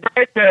beautiful.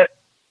 So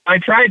I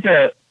tried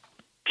to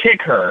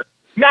kick her.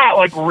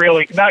 Not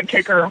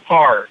kick her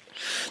hard.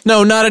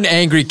 No, not an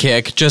angry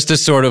kick, just a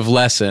sort of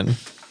lesson.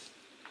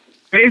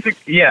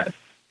 Yes.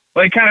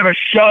 Like kind of a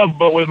shove,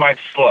 but with my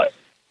foot.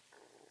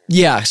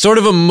 Yeah, sort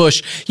of a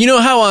mush. You know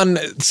how on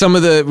some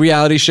of the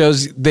reality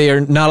shows they are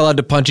not allowed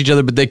to punch each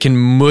other, but they can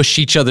mush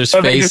each other's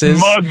faces? They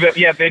just mug them.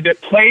 Yeah, they just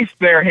place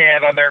their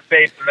hand on their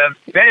face and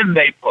then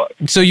they push.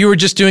 So you were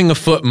just doing a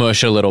foot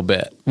mush a little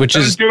bit, which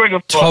is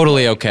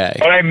totally okay.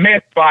 But I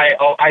missed by,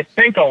 I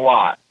think, a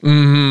lot.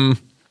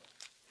 Mm-hmm.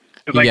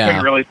 Because I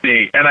couldn't really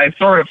see. And I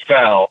sort of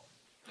fell.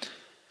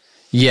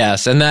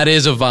 Yes, and that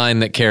is a vine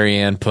that Carrie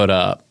Ann put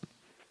up.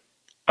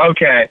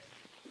 Okay.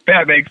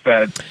 That makes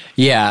sense.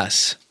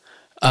 Yes.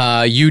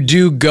 You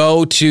do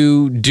go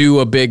to do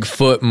a big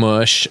foot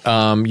mush.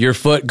 Your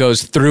foot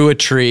goes through a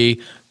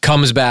tree,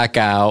 comes back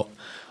out,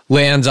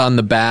 lands on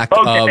the back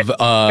of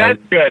that's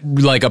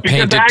good. Like a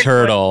painted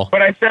turtle.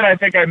 But I said I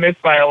think I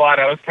missed by a lot.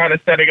 I was kind of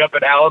setting up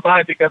an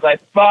alibi because I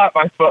thought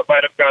my foot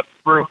might have gone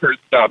through her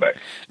stomach.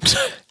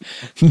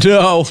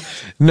 No.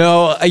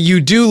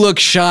 You do look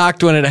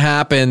shocked when it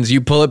happens.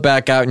 You pull it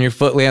back out and your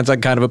foot lands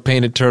on kind of a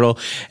painted turtle.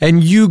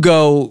 And you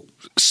go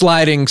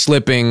sliding,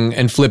 slipping,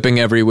 and flipping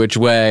every which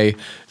way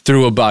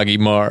through a boggy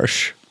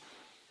marsh.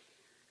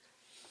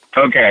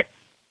 Okay.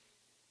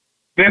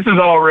 This is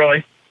all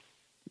really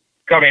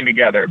coming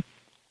together.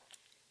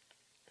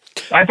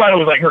 I thought it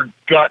was like her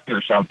gut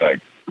or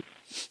something.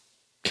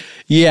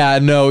 Yeah,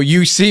 no,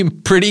 you seem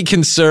pretty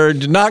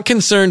concerned. Not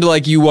concerned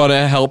like you want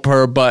to help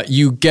her, but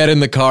you get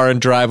in the car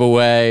and drive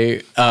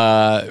away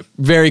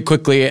very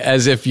quickly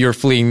as if you're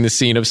fleeing the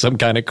scene of some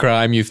kind of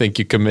crime you think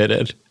you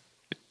committed.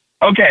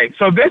 Okay,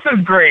 so this is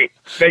great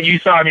that you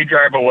saw me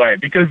drive away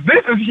because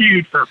this is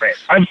huge for me.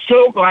 I'm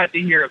so glad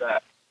to hear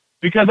that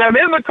because I'm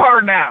in the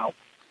car now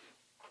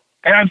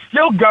and I'm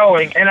still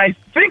going and I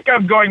think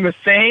I'm going the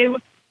same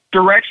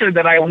direction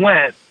that I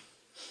went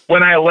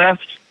when I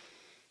left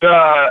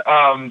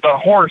the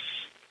horse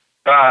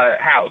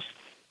house.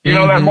 You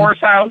know that horse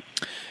house?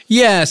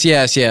 Yes.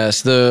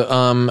 The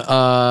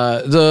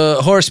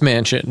horse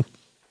mansion.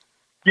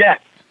 Yes.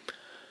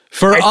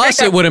 For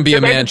us, it wouldn't be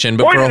a mansion,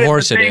 but for a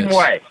horse, it is.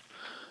 Way.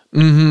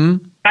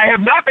 Mm-hmm. I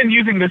have not been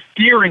using the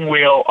steering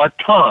wheel a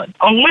ton.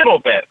 A little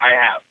bit, I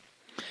have.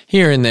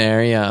 Here and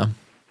there, yeah.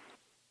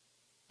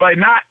 But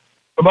not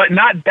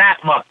that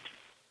much.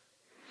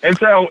 And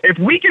so if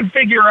we can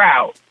figure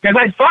out, because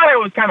I thought I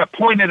was kind of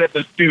pointed at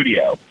the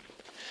studio.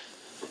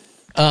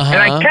 And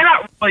I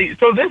cannot really.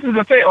 So this is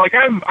the thing. Like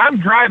I'm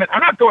driving.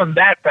 I'm not going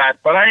that fast,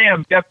 but I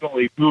am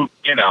definitely.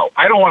 You know,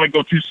 I don't want to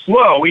go too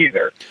slow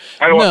either.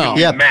 I don't want to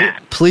be Yeah,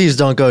 mad. please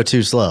don't go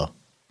too slow.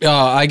 Oh,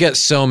 I get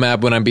so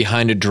mad when I'm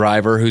behind a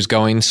driver who's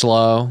going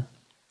slow.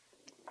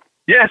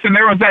 Yes, and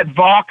there was that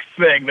Vox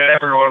thing that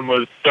everyone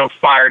was so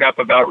fired up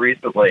about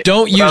recently.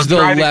 Don't use the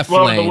left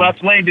lane. The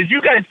left lane. Did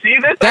you guys see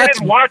this? I That's-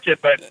 didn't watch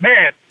it, but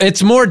man,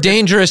 It's more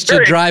dangerous to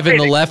Very drive in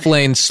the exciting. left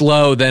lane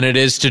slow than it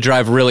is to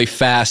drive really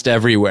fast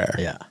everywhere.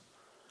 Yeah.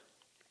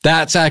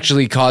 That's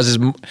actually causes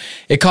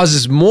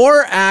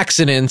more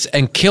accidents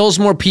and kills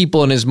more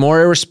people and is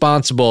more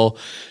irresponsible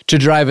to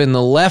drive in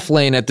the left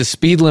lane at the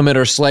speed limit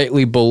or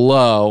slightly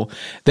below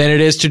than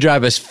it is to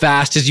drive as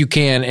fast as you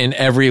can in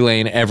every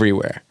lane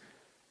everywhere.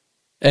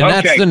 And Okay,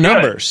 that's the good.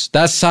 numbers.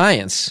 That's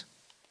science.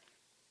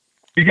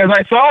 because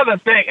I saw the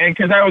thing, and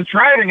because I was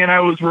driving and I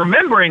was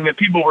remembering that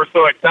people were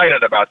so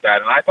excited about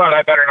that, and I thought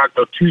I better not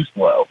go too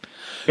slow.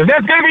 Because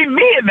that's going to be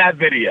me in that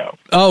video.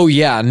 Oh,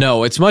 yeah.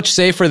 No, it's much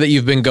safer that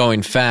you've been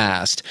going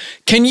fast.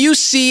 Can you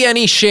see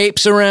any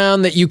shapes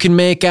around that you can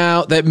make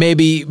out that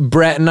maybe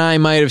Brett and I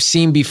might have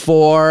seen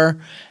before?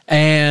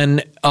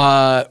 And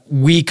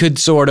we could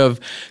sort of,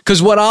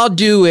 because what I'll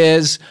do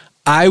is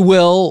I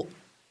will,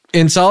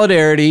 in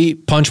solidarity,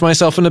 punch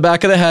myself in the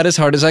back of the head as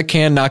hard as I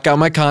can, knock out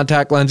my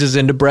contact lenses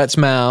into Brett's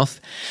mouth.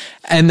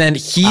 And then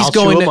I'll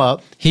chew him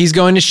up. He's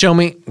going to show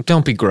me,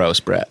 don't be gross,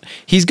 Brett.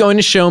 He's going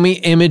to show me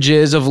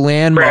images of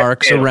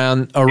landmarks Brett, ew.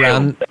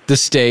 around Ew. the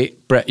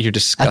state. Brett, you're I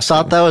disgusting.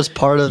 thought that was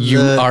part of You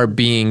the. are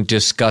being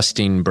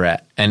disgusting,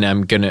 Brett. And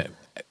I'm going to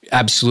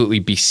absolutely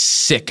be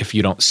sick if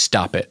you don't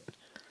stop it.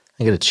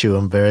 I'm going to chew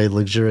him very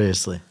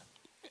luxuriously.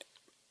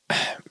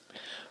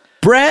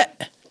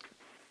 Brett,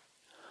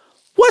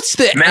 what's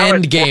the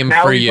end game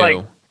now for he's, you?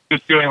 like,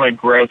 just doing like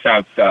gross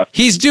out stuff.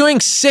 He's doing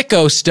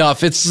sicko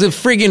stuff. It's the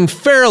friggin'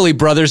 Farrelly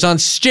brothers on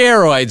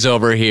steroids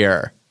over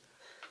here.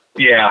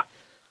 Yeah.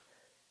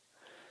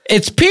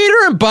 It's Peter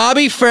and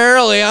Bobby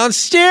Farrelly on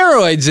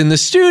steroids in the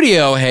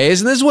studio,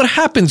 Hayes, and this is what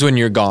happens when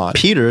you're gone.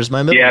 Peter is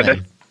my middle Yeah,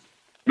 name.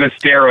 the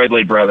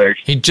Steroidly brothers.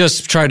 He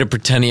just tried to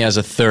pretend he has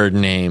a third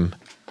name.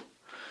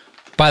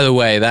 By the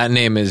way, that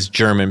name is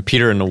German,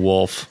 Peter and the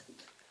Wolf.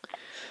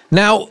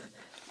 Now,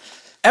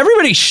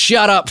 everybody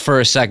shut up for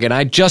a second.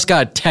 I just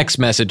got a text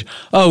message.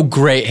 Oh,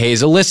 great,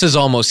 Hayes. Alyssa's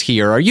almost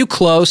here. Are you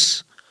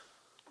close?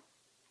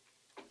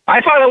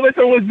 I thought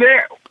Alyssa was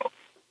there.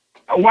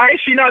 Why is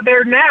she not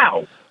there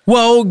now?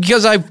 Well,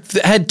 because I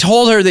had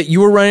told her that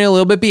you were running a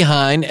little bit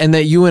behind and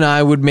that you and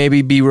I would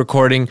maybe be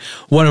recording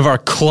one of our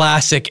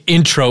classic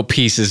intro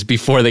pieces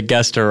before the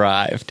guest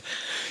arrived.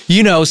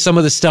 You know, some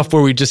of the stuff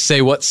where we just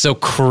say what's so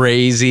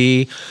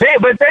crazy.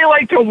 But they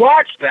like to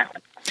watch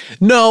that.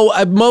 No,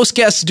 most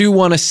guests do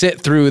want to sit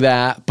through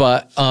that,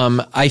 but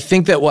I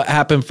think that what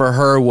happened for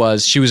her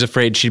was she was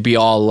afraid she'd be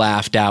all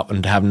laughed out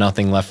and have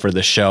nothing left for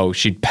the show.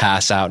 She'd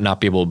pass out and not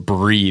be able to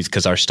breathe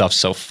because our stuff's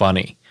so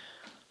funny.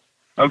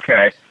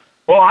 Okay.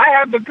 Well, I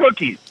have the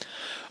cookies.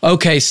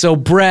 Okay, so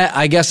Brett,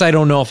 I guess I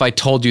don't know if I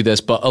told you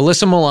this, but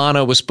Alyssa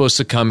Milano was supposed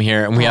to come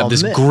here, and we have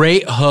this man.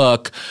 great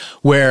hook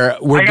where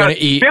we're I going got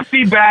to eat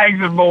 50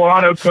 bags of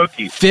Milano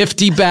cookies.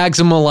 50 bags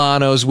of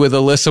Milanos with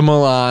Alyssa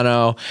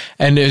Milano,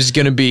 and there's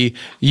going to be,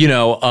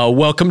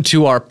 welcome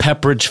to our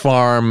Pepperidge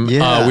Farm.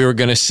 Yeah. We were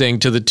going to sing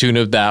to the tune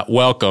of that,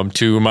 welcome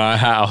to my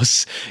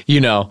house,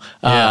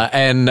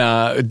 and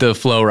the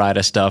Flo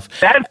Rida stuff.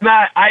 That's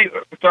not,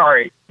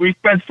 sorry. We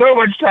spent so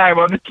much time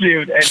on the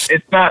tune, and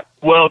it's not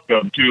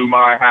welcome to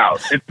my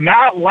house. It's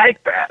not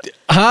like that.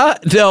 Huh?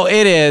 No,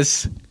 it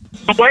is.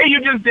 The way you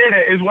just did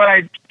it is what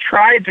I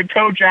tried to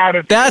coach out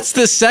of. That's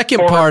the second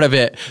part of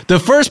it. The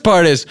first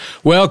part is,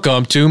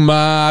 welcome to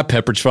my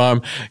Pepperidge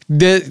Farm.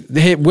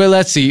 Well,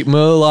 let's eat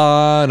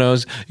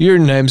Milanos. Your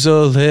name's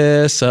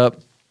Alyssa.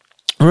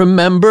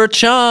 Remember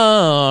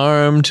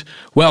Charmed.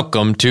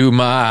 Welcome to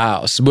my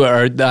house. For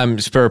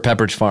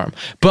Pepperidge Farm.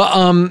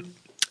 But,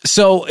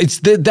 so it's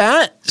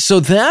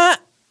that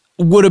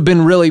would have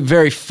been really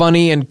very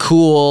funny and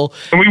cool.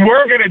 And we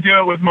were going to do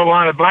it with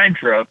Milana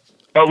Weintraub,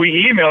 but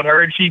we emailed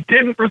her and she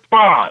didn't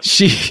respond.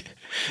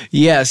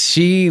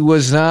 She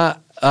was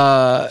not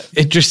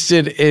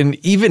interested in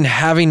even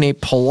having a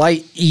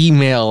polite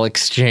email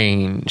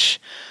exchange.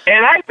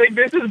 And I think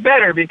this is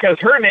better because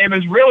her name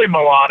is really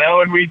Milano,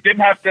 and we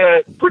didn't have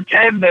to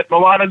pretend that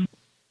Milana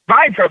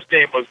Weintraub's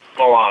name was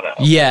Milano.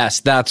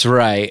 Yes, that's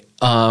right.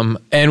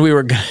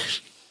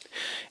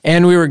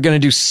 And we were going to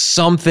do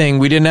something.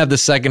 We didn't have the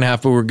second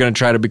half, but we were going to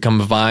try to become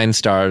Vine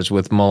stars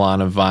with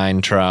Milana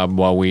Weintraub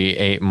while we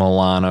ate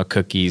Milano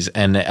cookies.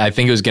 And I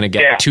think it was going to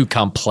get too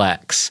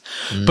complex.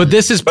 But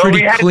this is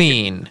pretty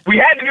clean. We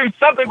had to do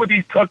something with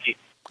these cookies.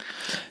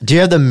 Do you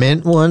have the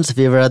mint ones? Have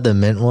you ever had the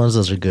mint ones?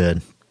 Those are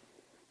good.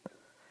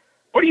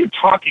 What are you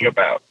talking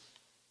about?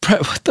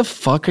 Brett, what the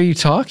fuck are you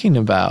talking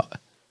about?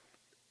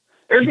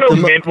 There's no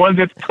mint ones.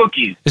 It's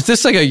cookies. Is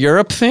this like a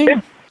Europe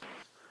thing?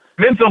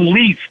 Mint's a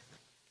leaf.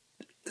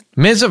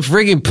 Mint's a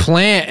friggin'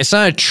 plant. It's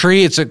not a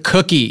tree. It's a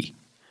cookie.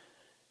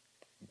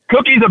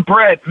 Cookies are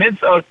bread.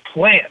 Mint's a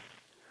plant.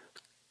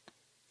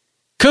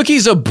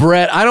 Cookies of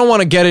bread. I don't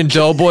want to get in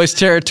Doughboys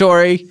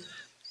territory.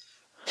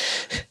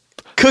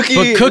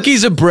 But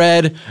cookies of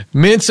bread,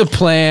 mince of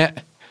plant,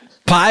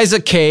 pies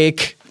of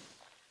cake.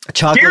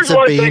 Chocolates Here's of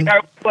one bean. thing I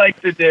would like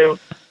to do.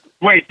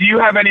 Wait, do you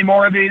have any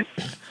more of these?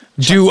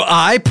 Do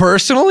I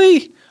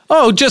personally?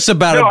 Oh, just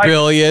about No, a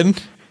billion.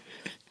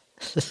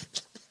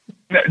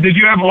 Did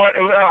you have what?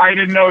 I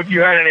didn't know if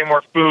you had any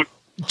more food.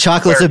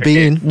 Chocolates of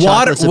bean.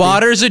 Chocolates of bean.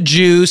 Water's a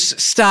juice.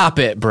 Stop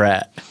it,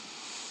 Brett.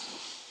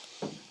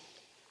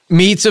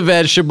 Meat's a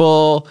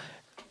vegetable.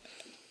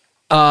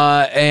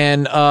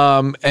 And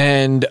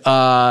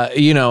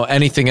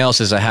anything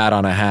else is a hat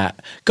on a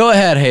hat. Go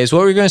ahead, Hayes.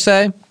 What were you going to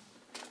say?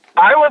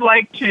 I would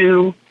like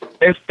to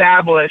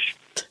establish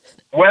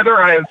whether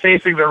I am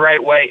facing the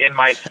right way in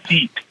my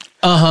seat.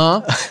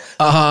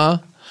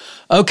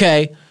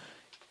 Okay.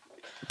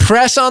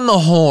 Press on the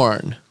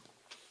horn.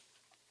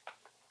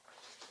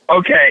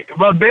 Okay,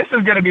 well, this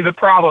is going to be the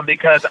problem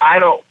because I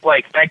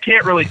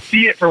can't really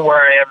see it from where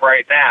I am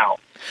right now.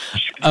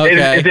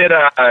 Okay.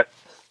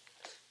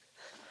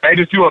 I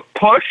just do a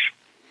push.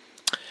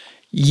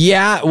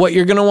 Yeah, what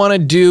you're going to want to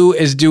do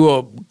is do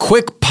a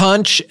quick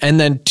punch and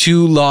then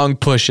 2 long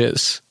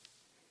pushes.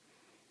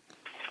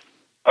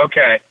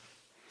 Okay.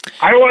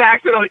 I don't want to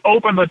accidentally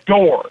open the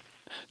door.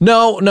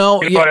 No,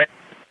 But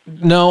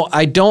no,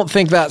 I don't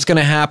think that's going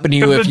to happen to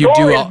you if the you door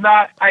do is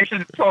not, I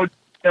should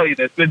tell you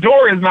this. The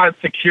door is not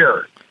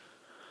secure.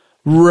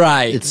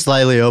 Right. It's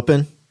slightly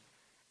open.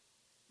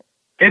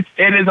 It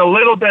is a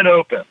little bit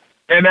open.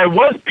 And I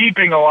was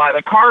beeping a lot.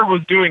 The car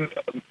was doing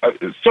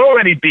so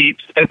many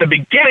beeps at the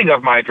beginning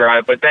of my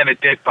drive, but then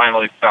it did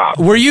finally stop.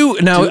 Were you,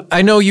 now,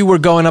 I know you were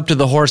going up to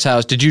the horse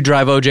house. Did you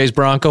drive OJ's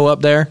Bronco up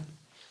there?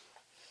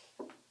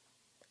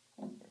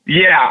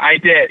 Yeah, I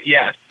did,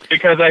 yes.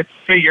 Because I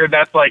figured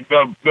that's like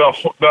the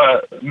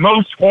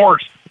most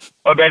horse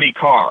of any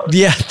car.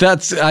 Yeah,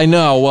 I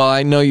know. Well,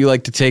 I know you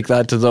like to take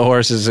that to the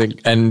horses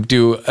and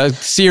do a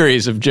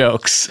series of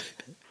jokes.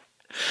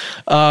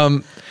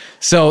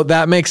 So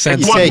that makes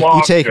sense.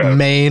 You take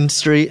Main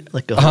Street,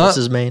 like a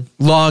horse's mane.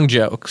 Long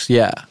jokes,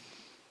 yeah.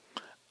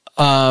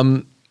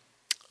 But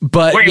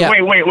Wait. yeah.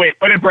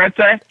 What did Brett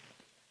say?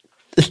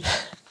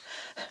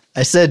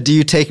 I said, do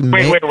you take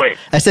Main? Wait.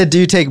 I said, do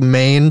you take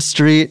Main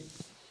Street,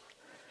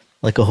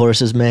 like a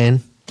horse's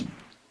mane?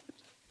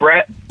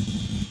 Brett,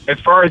 as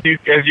far as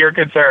you're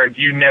concerned,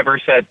 you never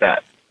said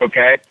that,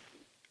 okay?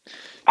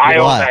 I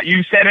own that.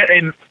 You said it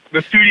in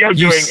the studio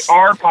doing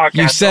our podcast.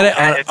 You said it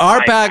on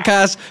our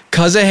podcast,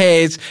 Cuz of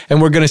Hayes, and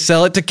we're going to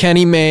sell it to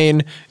Kenny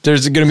Mayne.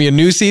 There's going to be a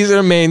new season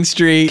of Main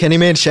Street. Kenny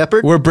Mayne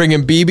Shepherd? We're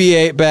bringing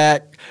BB-8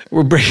 back.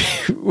 We're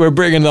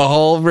bringing the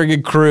whole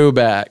friggin' crew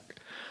back.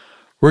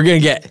 We're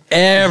going to get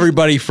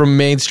everybody from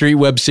Main Street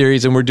web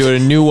series, and we're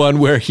doing a new one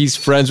where he's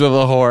friends with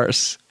a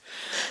horse.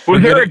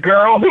 Was there a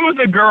girl? Who was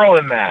the girl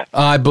in that?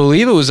 I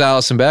believe it was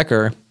Allison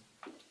Becker.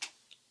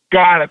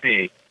 Gotta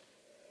be.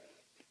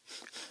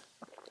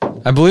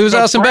 I believe it was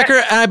Allison Brett- Becker,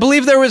 and I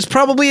believe there was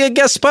probably a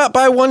guest spot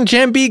by one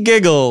Jambi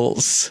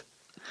Giggles.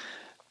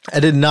 I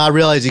did not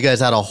realize you guys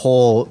had a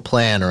whole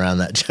plan around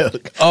that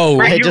joke. Oh,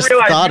 Right, I you just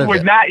realize thought you of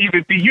would it. not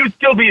even be. You'd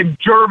still be in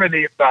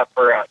Germany if not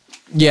for us.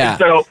 yeah.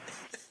 So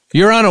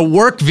You're on a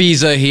work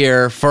visa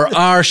here for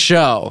our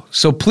show,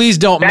 so please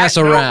don't that mess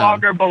no around.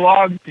 longer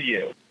belongs to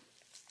you.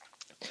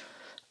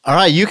 All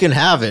right, you can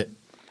have it.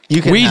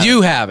 We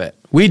do have it.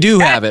 We do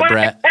have it, That's what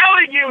Brett. I'm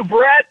telling you,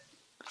 Brett.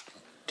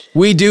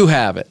 We do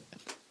have it.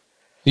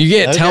 You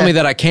can't tell Okay. me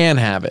that I can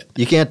have it.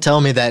 You can't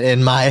tell me that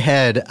in my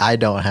head I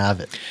don't have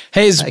it.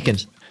 Hayes, I can.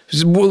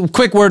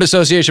 quick word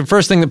association.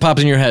 First thing that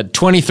pops in your head,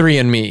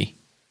 23andMe.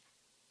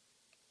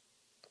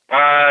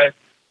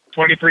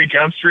 23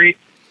 Jump Street.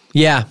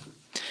 Yeah.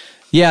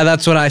 Yeah,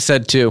 that's what I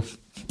said too.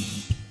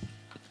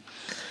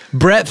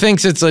 Brett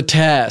thinks it's a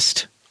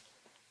test.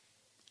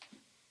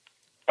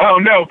 Oh,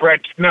 no,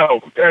 Brett.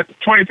 No.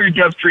 23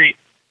 Jump Street.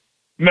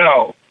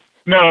 No,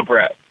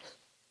 Brett.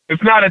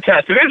 It's not a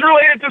test. It is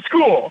related to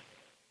school.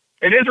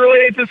 It is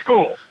related to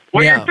school.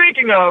 What Yeah. you're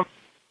thinking of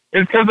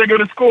is because they go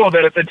to school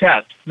that it's a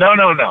test. No.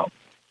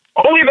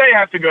 Only they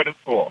have to go to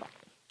school.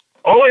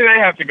 Only they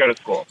have to go to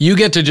school. You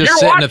get to just You're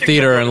sit in a watching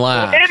theater them and go to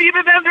laugh. school. And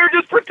even then, they're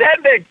just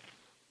pretending.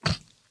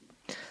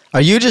 Are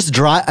you just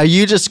Are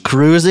you just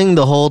cruising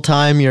the whole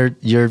time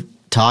you're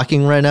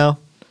talking right now?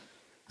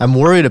 I'm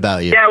worried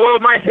about you. Yeah, well,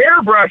 my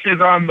hairbrush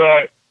is on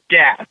the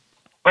gas.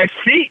 My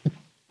feet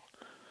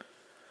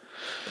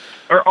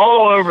are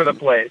all over the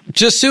place.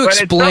 Just to But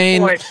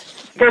explain,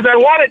 because I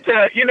wanted to,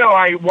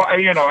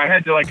 I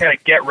had to like kind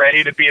of get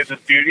ready to be in the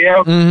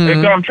studio,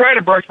 and so I'm trying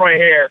to brush my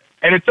hair,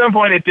 and at some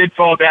point it did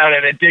fall down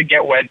and it did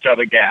get wedged on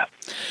the gas.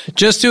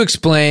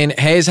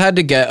 Hayes had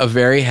to get a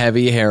very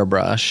heavy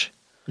hairbrush.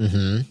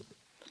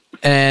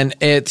 And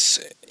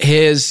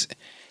his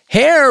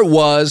hair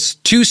was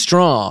too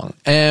strong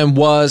and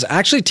was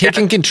actually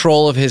taking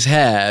control of his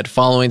head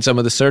following some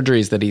of the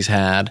surgeries that he's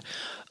had,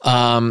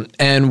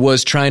 and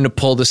was trying to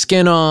pull the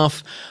skin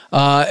off.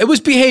 It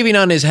was behaving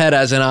on his head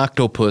as an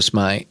octopus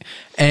might,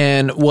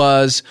 and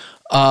was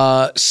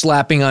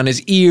slapping on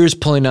his ears,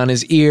 pulling on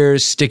his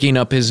ears, sticking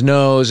up his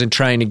nose, and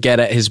trying to get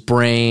at his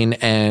brain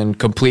and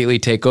completely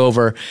take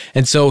over.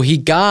 And so he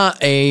got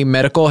a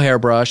medical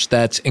hairbrush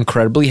that's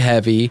incredibly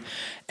heavy,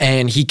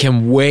 and he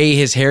can weigh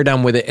his hair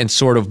down with it and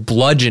sort of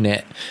bludgeon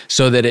it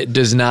so that it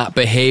does not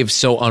behave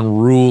so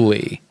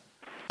unruly.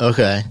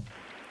 Okay.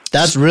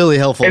 That's really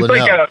helpful to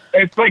know.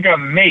 It's like a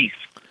mace.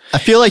 I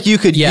feel like you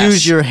could Yes.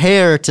 use your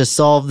hair to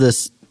solve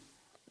this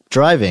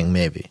driving,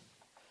 maybe.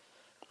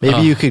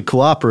 Maybe you could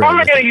cooperate. I'm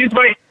not with going it. to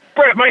use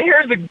my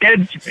hair's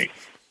against me.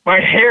 My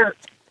hair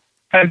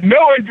has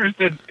no interest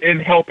in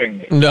helping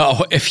me.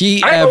 No, if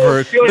he I ever,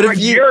 always feel but like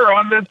if you- you're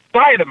on the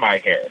side of my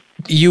hair.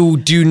 you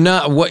do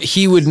not, what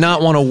he would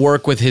not want to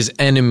work with his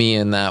enemy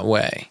in that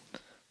way.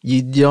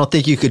 You don't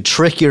think you could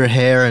trick your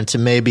hair into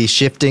maybe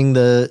shifting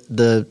the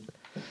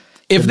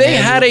If The they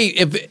man- had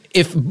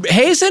if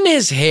Hayes and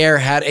his hair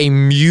had a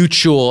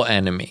mutual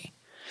enemy,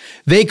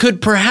 they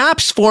could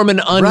perhaps form an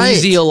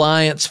uneasy Right.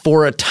 alliance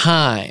for a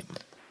time.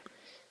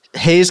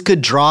 Hayes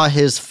could draw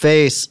his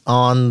face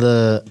on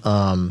the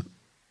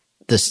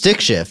stick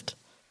shift.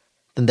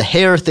 Then the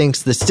hair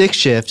thinks the stick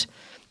shift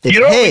is You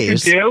know what we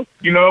Hayes. could do?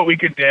 You know what we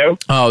could do?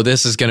 Oh,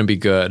 this is going to be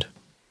good.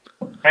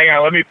 Hang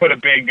on, let me put a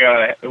big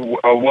a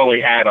woolly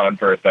hat on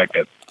for a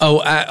second.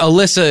 Oh,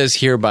 Alyssa is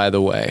here, by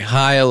the way.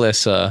 Hi,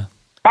 Alyssa.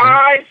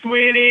 Hi,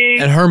 sweetie.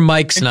 And her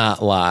mic's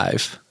not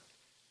live.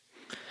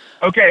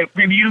 Okay,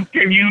 can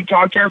you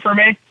talk to her for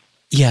me?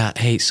 Yeah,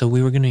 hey, so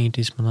we were going to eat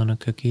these Milano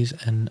cookies,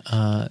 and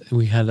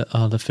we had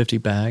the 50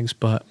 bags,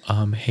 but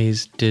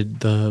Hayes did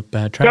the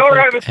bad traffic. Tell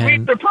her I have a sweet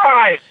and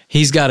surprise.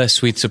 he's got a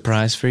sweet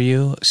surprise for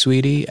you,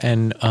 sweetie,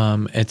 and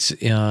it's,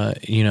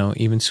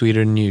 even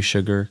sweeter than you,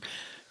 sugar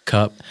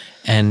cup.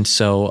 And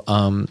so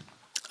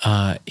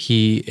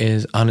he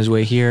is on his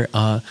way here.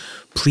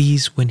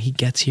 Please, when he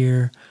gets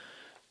here,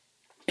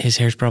 his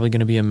hair's probably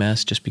going to be a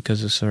mess just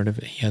because of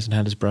he hasn't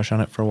had his brush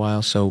on it for a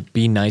while. So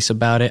be nice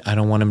about it. I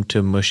don't want him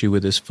to mush you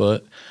with his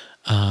foot.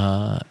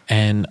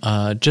 And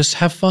just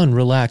have fun,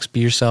 relax,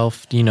 be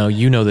yourself. You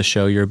know the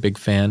show. You're a big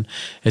fan.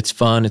 It's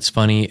fun. It's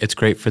funny. It's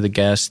great for the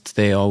guests.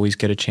 They always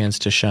get a chance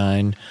to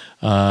shine.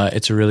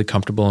 It's a really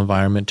comfortable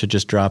environment to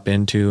just drop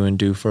into and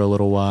do for a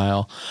little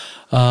while.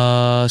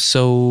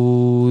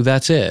 So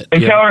that's it.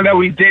 And Yeah. tell her that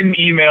we didn't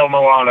email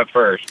Milana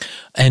first.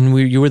 And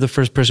you were the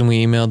first person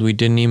we emailed. We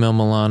didn't email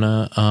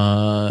Milana.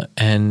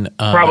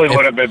 Probably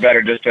would have been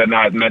better just to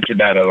not mention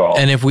that at all.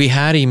 And if we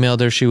had emailed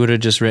her, she would have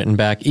just written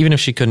back, even if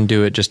she couldn't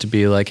do it, just to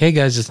be like, hey,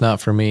 guys, it's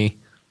not for me.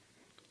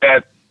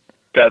 That's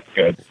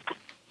good.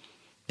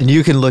 And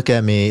you can look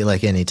at me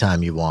like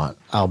anytime you want.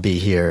 I'll be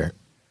here.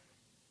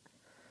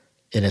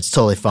 And it's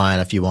totally fine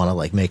if you want to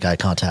like make eye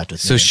contact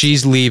with me. So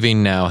she's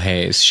leaving now,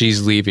 Hayes.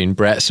 She's leaving.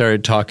 Brett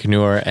started talking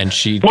to her, and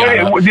she got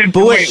up.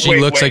 She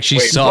looks like she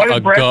saw what a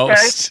did Brett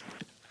ghost. say?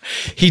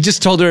 He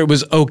just told her it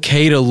was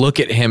okay to look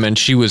at him, and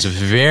she was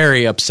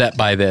very upset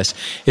by this.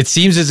 It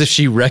seems as if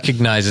she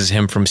recognizes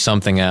him from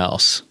something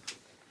else.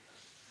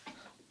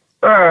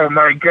 Oh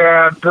my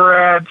God,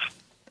 Brett!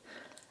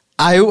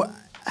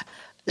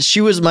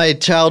 She was my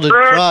childhood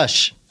Brett.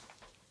 crush.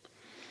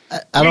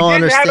 I We don't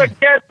didn't understand. have a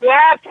guest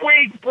last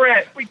week,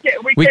 Brett.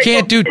 We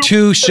can't do go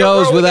 2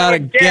 shows in row without a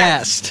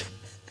guest.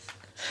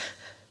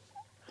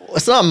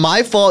 It's not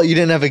my fault you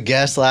didn't have a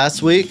guest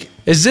last week.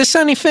 Is this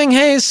anything,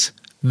 Hayes?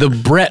 The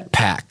Brett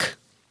Pack.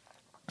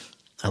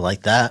 I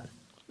like that.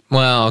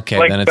 Well, okay,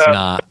 Like then it's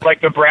not.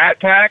 like the Brat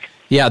Pack.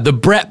 Yeah, the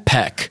Brett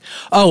Peck.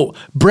 Oh,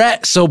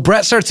 Brett. So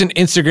Brett starts an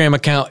Instagram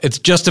account. It's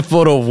just a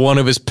photo of one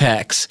of his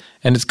pecs,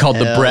 and it's called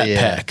the Hell Brett yeah.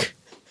 Peck.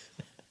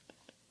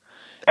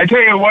 I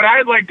tell you what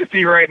I'd like to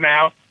see right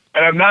now,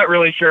 and I'm not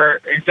really sure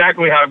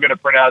exactly how I'm going to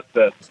pronounce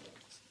this,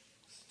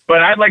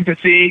 but I'd like to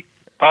see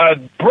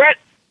Brett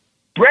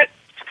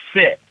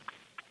sit.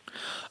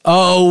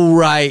 Oh,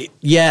 right.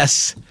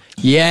 Yes.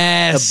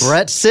 Yes. A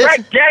Brett sit?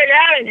 Brett, get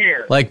out of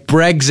here! Like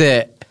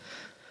Brexit.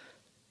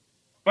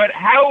 But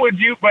how would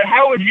you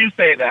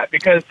say that?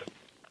 Because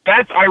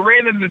I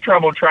ran into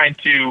trouble trying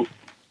to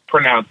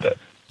pronounce it.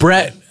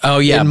 Brett. Oh,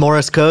 yeah. In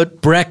Morse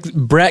code?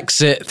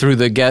 Brexit through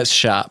the guest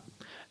shop.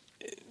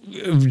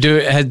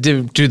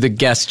 Do the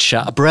guest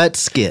shop. Brett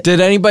skit.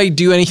 Did anybody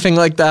do anything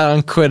like that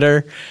on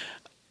Twitter?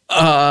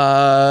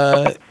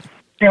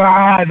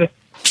 God.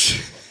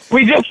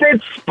 We just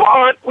did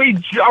Spawn.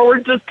 We're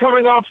just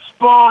coming off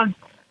Spawn.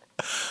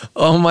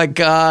 Oh my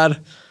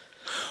God.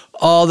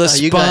 All the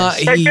you spot.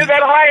 guys- I did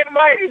that high and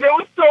mighty. That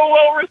was so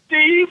well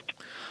received.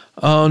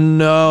 Oh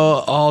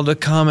no. All the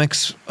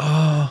comics.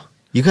 Oh,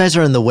 You guys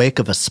are in the wake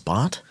of a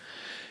spot?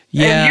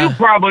 yeah. And you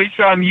probably,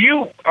 Sean,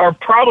 you are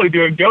probably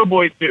doing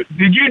Doughboys. Did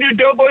you do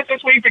Doughboys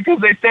this week? Because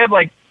they said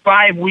like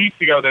 5 weeks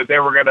ago that they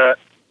were going to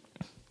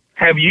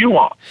have you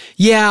on.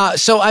 Yeah,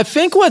 so I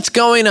think what's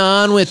going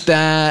on with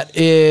that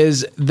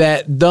is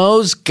that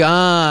those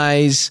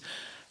guys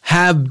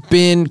have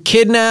been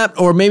kidnapped,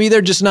 or maybe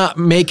they're just not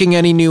making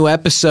any new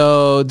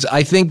episodes.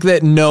 I think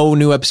that no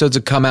new episodes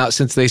have come out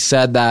since they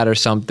said that or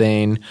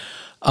something.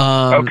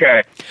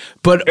 Okay.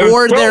 But It was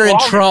or so they're in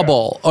long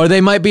trouble, or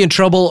they might be in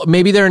trouble.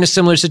 Maybe they're in a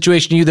similar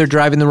situation to you. They're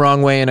driving the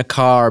wrong way in a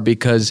car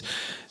because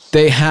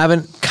they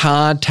haven't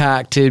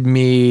contacted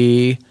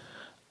me.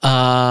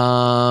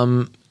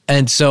 And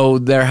so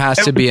there has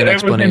to be an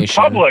explanation. It was in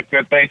public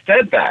that they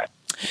said that.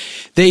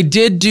 They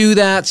did do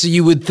that, so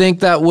you would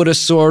think that would have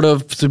sort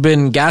of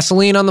been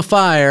gasoline on the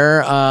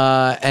fire.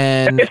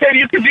 And They said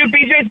you could do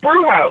BJ's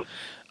Brewhouse.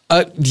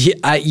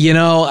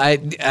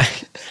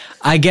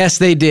 I guess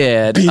they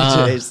did.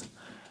 BJ's.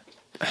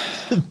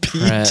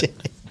 BJ.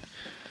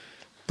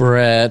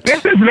 Brett.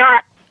 This is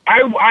not.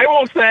 I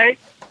will say,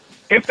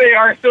 if they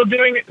are still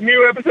doing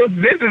new episodes,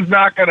 this is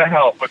not going to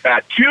help with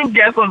that. 2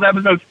 guestless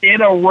episodes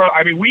in a row.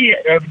 I mean, we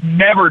have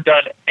never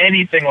done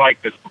anything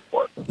like this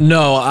before.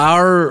 No,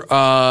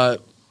 our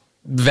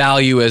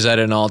value is at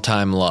an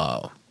all-time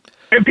low.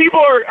 And people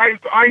are.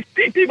 I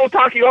see people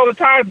talking all the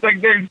time.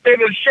 Like they think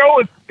the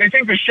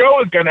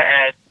show is going to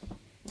end.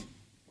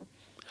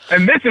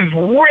 And this is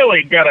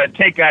really going to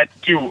take that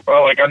to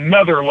like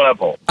another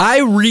level. I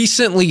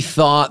recently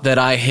thought that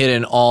I hit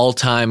an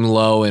all-time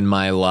low in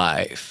my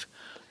life.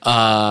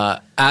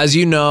 As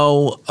you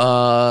know,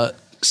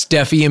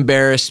 Steffi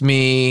embarrassed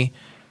me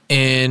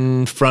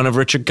in front of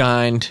Richard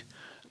Kind.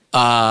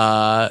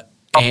 And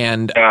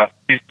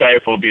she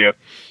stifled you.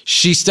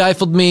 She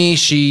stifled me.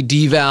 She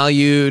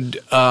devalued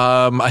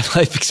my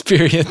life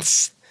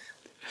experience.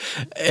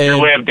 Your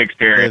lived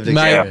experience.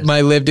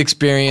 My lived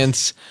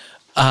experience.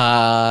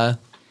 And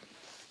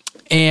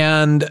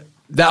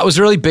that was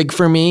really big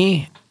for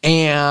me.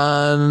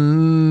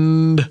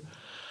 And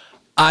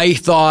I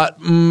thought,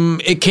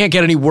 it can't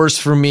get any worse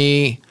for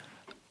me.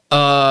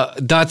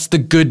 That's the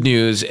good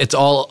news. It's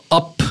all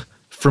up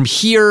from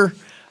here.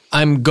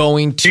 I'm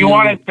going to... Do you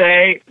want to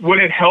say, would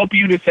it help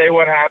you to say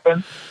what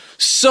happened?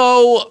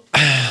 So...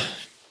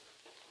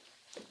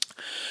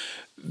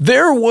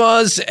 There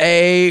was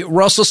a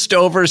Russell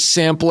Stover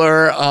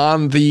sampler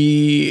on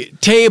the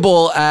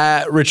table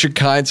at Richard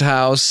Kind's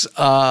house.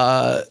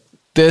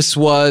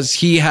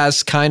 He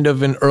has kind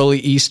of an early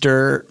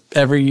Easter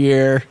every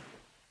year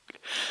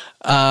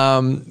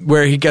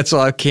where he gets a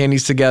lot of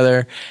candies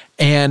together.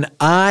 And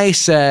I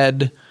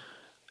said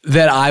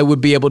that I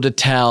would be able to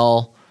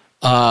tell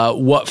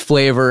what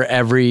flavor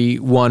every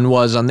one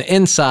was on the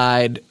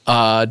inside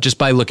just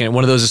by looking at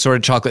one of those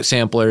assorted chocolate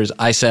samplers.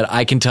 I said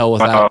I can tell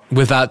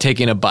without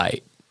taking a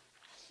bite.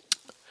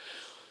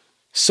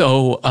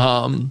 So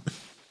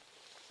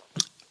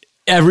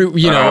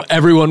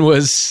everyone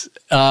was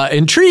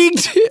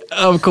intrigued,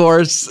 of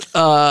course.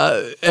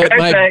 At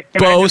my boast.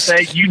 Can I just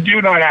say, you do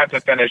not have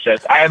to finish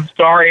this. I am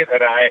sorry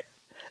that I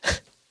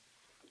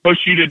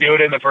pushed you to do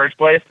it in the first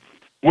place.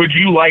 Would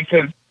you like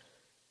to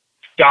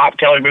stop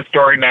telling the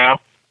story now?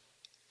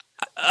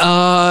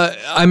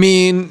 I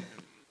mean,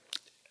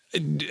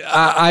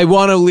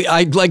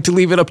 I'd like to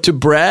leave it up to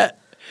Brett.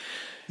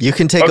 You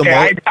can take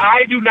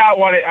I do not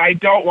want it. I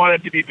don't want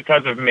it to be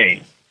because of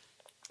me.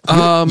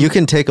 You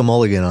can take a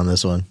mulligan on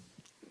this one.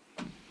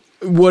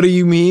 What do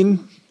you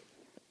mean?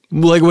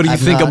 Like, what do you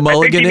think a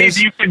mulligan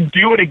is? You can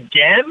do it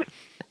again.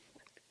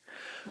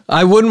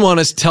 I wouldn't want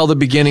to tell the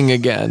beginning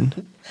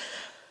again.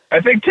 I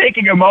think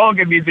taking a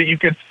mulligan means that you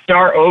could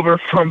start over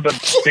from the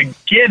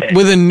beginning.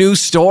 With a new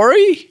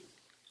story?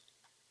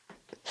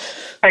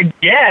 I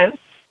guess.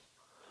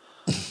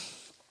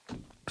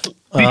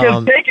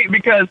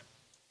 Because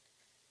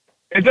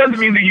it doesn't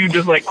mean that you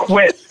just like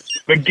quit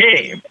the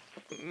game.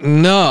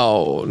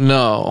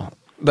 No.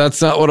 That's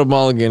not what a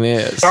mulligan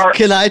is.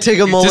 Can I take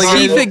a mulligan?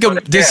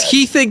 Does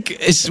he think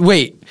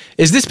wait,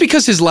 is this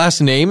because his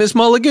last name is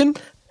Mulligan?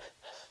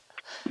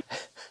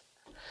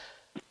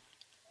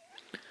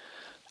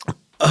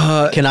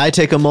 Can I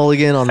take a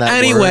mulligan on that?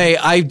 Anyway,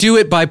 I do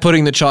it by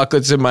putting the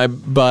chocolates in my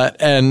butt,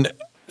 and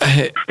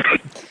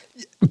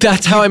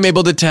that's how I'm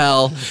able to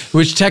tell,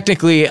 which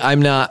technically I'm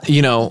not,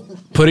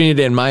 putting it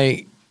in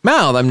my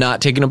mouth. I'm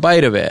not taking a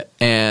bite of it.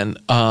 And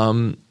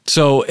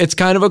so it's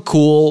kind of a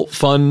cool,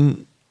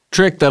 fun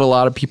trick that a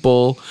lot of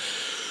people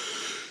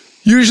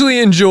usually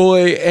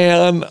enjoy.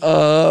 And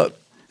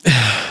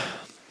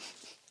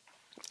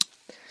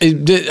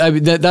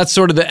that's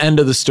sort of the end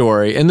of the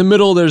story. In the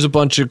middle, there's a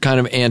bunch of kind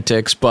of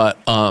antics, but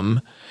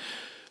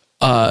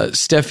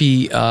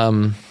Steffi...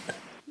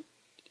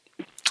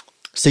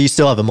 So you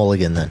still have a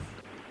mulligan then?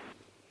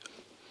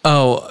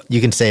 Oh.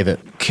 You can save it.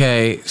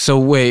 Okay, so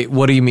wait,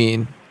 what do you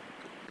mean?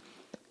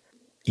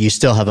 You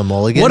still have a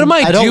mulligan? What am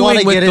I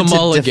doing with the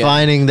mulligan?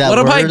 Defining that what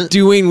am word? I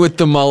doing with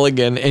the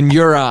mulligan in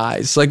your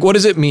eyes? Like, what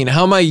does it mean?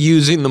 How am I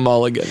using the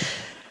mulligan?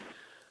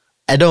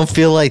 I don't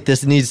feel like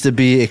this needs to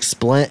be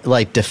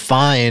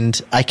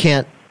defined. I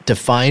can't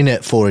define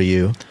it for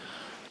you.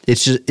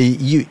 It's just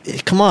you.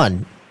 Come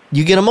on,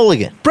 you get a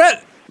mulligan.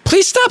 Brett,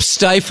 please stop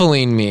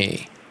stifling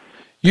me.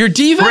 You're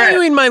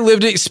devaluing my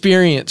lived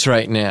experience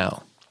right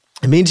now.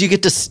 It means you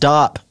get to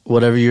stop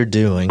whatever you're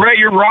doing. Brett,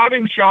 you're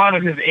robbing Sean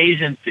of his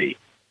agency.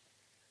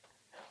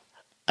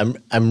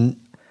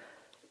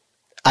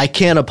 I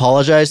can't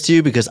apologize to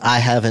you because I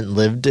haven't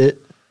lived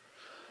it.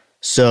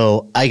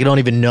 So I don't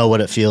even know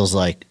what it feels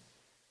like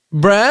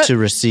Brett, to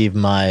receive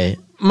my.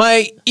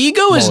 my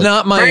ego is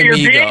not my Brett, you're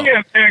amigo. being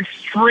an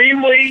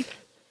extremely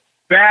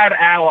bad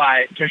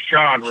ally to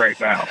Sean right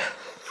now.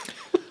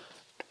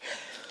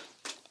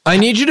 I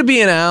need you to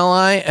be an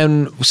ally,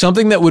 and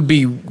something that would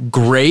be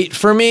great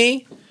for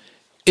me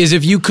is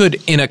if you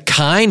could, in a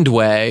kind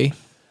way,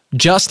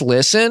 just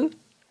listen.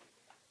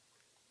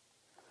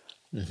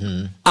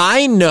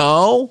 I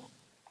know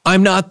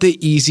I'm not the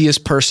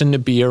easiest person to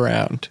be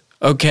around,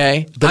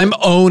 okay? I'm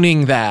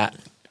owning that,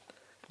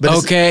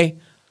 okay?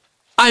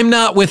 I'm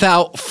not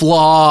without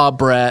flaw,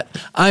 Brett.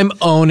 I'm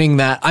owning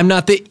that. I'm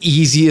not the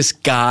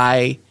easiest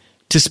guy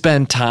to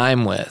spend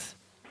time with,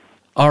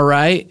 all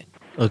right?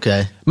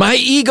 Okay. My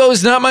ego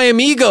is not my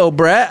amigo,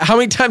 Brett. How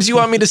many times do you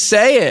want me to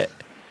say it?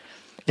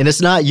 And it's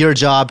not your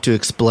job to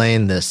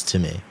explain this to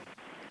me.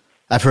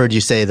 I've heard you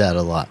say that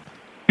a lot.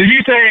 Did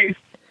you say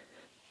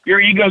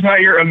your ego's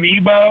not your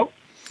amiibo?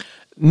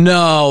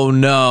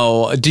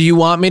 No. Do you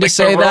want me to Like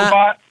say the that?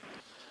 robot?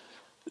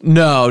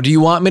 No. Do you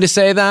want me to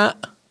say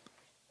that?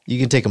 You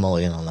can take a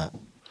mulligan on that.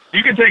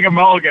 You can take a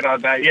mulligan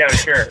on that. Yeah,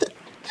 sure.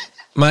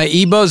 My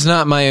ebo's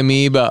not my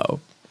amiibo.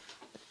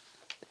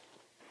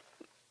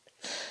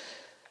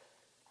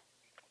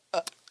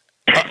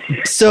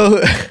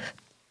 So,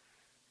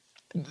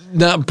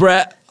 Now,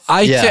 Brett,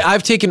 Yeah.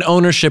 I've taken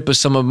ownership of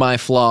some of my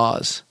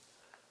flaws.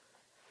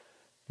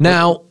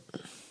 Now,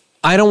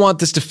 I don't want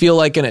this to feel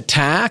like an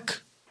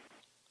attack,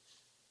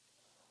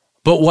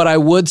 but what I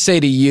would say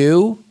to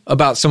you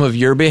about some of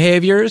your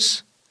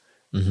behaviors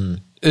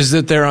is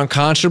that they're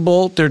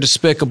unconscionable, they're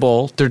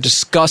despicable, they're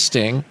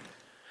disgusting,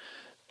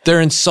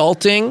 they're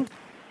insulting,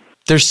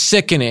 they're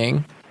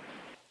sickening.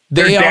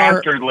 They're They are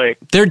dastardly.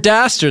 They're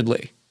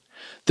dastardly.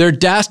 They're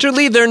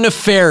dastardly, they're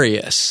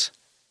nefarious.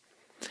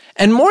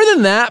 And more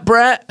than that,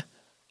 Brett,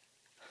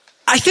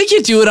 I think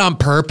you do it on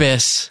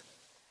purpose.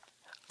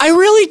 I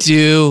really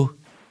do.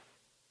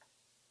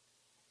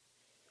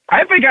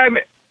 I think I'm.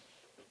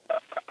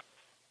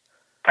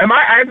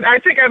 I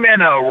think I'm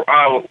in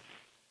a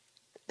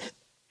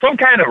some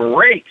kind of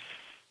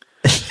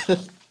race.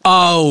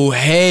 Oh,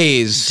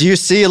 Hayes. do you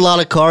see a lot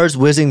of cars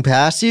whizzing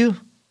past you?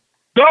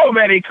 So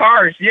many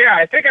cars. Yeah,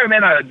 I think I'm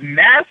in a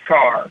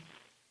NASCAR.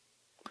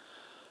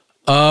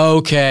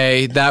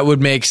 Okay, that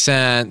would make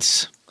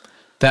sense.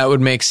 That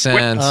would make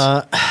sense.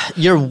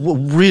 You're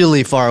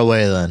really far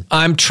away then.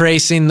 I'm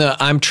tracing the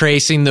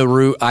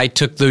route. I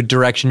took the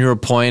direction you were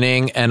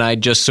pointing and I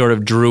just sort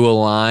of drew a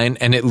line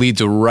and it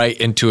leads right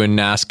into a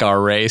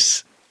NASCAR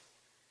race.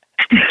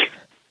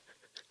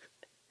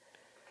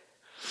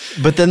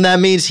 But then that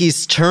means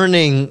he's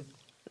turning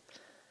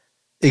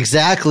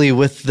exactly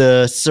with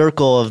the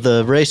circle of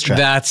the racetrack.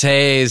 That's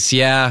Hayes.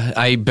 Yeah,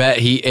 I bet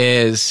he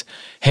is.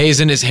 Hayes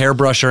and his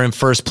hairbrush are in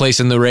first place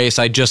in the race.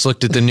 I just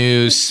looked at the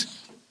news.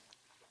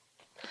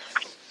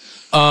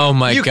 Oh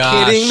my you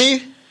gosh. kidding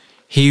me?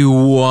 He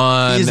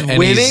won. He's and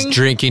winning? he's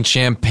drinking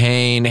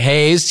champagne.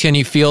 Hayes, can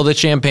you feel the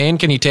champagne?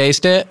 Can you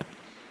taste it?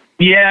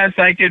 Yes,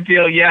 I can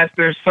feel. Yes,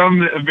 there's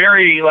some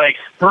very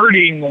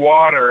hurting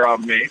water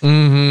on me.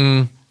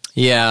 Mm-hmm.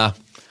 Yeah.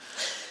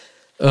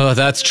 Oh,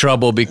 that's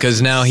trouble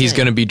because now he's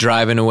going to be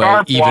driving away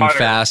Sharp even water.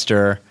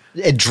 faster.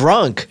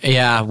 Drunk.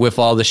 Yeah, with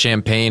all the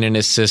champagne in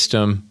his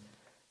system.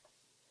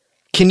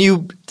 Can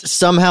you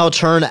somehow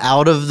turn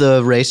out of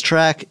the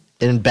racetrack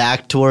and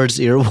back towards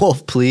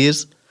Earwolf,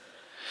 please?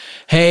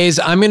 Hayes,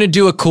 I'm going to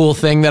do a cool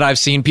thing that I've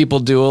seen people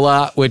do a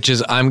lot, which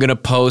is I'm going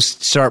to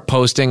start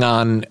posting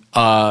on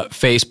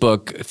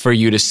Facebook for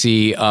you to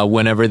see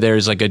whenever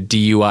there's like a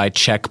DUI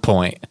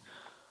checkpoint.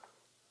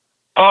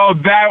 Oh,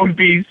 that would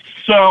be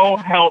so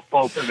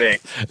helpful to me.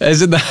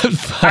 Isn't that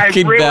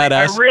fucking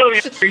badass? I really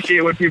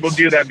appreciate when people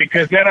do that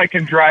because then I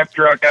can drive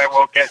drunk and I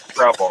won't get in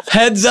trouble.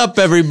 Heads up,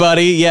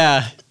 everybody.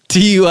 Yeah.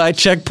 DUI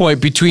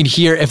checkpoint between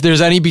here. If there's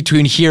any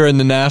between here and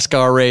the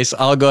NASCAR race,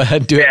 I'll go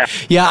ahead and do it.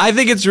 Yeah, I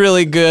think it's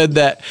really good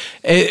that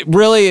it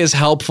really is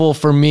helpful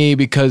for me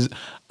because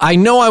I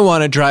know I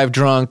want to drive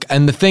drunk.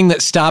 And the thing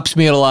that stops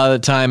me a lot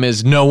of the time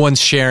is no one's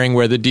sharing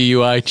where the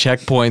DUI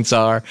checkpoints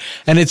are.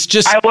 And it's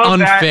just I love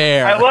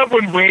unfair. that. I love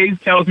when Waze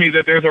tells me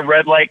that there's a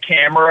red light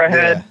camera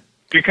ahead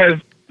because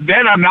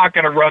then I'm not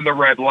going to run the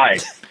red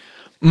light.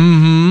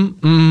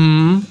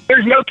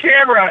 There's no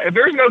camera. If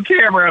there's no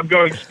camera, I'm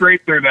going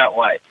straight through that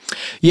light.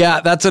 Yeah,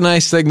 that's a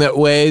nice thing that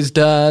Waze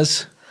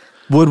does.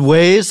 Would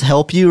Waze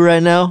help you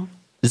right now?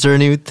 Is there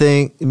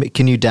anything?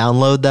 Can you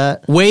download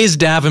that? Waze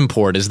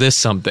Davenport, is this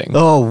something?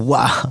 Oh,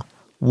 wow.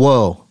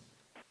 Whoa.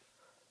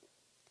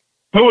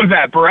 Who was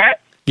that,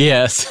 Brett?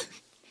 Yes.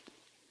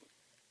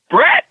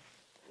 Brett,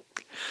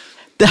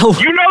 That,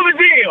 you know the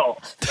deal.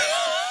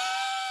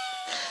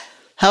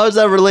 how does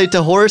that relate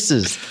to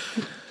horses?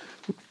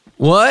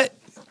 What?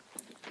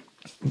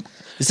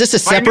 Is this a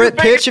My new separate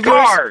pitch of yours?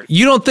 cars.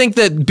 You don't think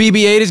that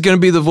BB-8 is going to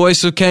be the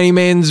voice of Kenny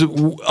Mayne's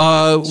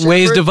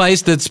Waze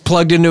device that's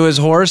plugged into his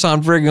horse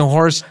on friggin'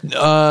 horse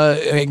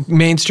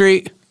Main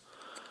Street?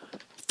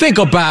 Think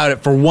about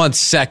it for 1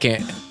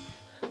 second.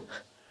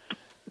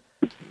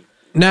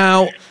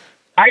 Now,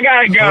 I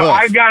gotta go. Ugh.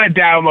 I've got to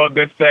download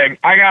this thing.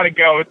 I gotta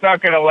go. It's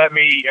not gonna let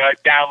me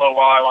download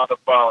while I'm on the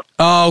phone.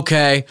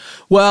 Okay.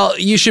 Well,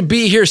 you should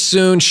be here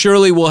soon.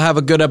 Surely we'll have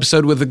a good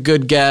episode with a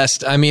good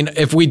guest. I mean,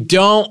 if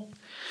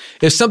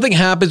something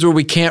happens where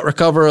we can't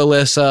recover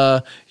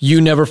Alyssa, you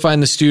never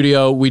find the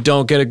studio, we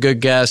don't get a good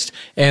guest,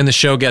 and the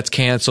show gets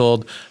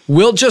canceled,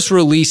 we'll just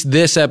release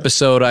this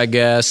episode, I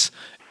guess,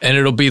 and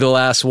it'll be the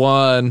last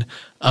one.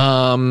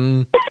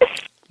 In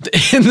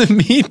the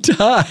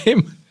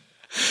meantime,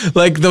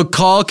 like the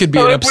call could be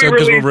an episode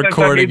because we're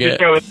recording it.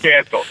 The show is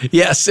canceled.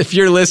 Yes, if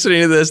you're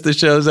listening to this, the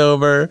show's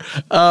over.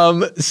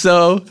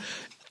 So,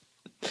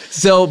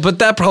 but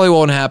that probably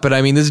won't happen.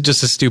 I mean, this is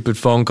just a stupid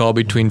phone call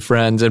between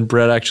friends, and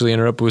Brett actually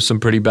interrupted with some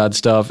pretty bad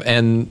stuff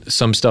and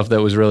some stuff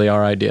that was really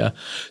our idea.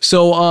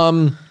 So,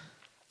 like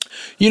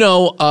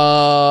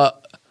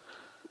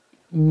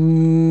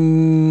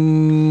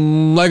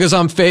us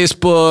on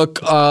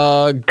Facebook,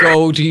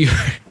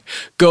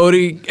 go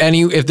to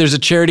any, if there's a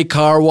charity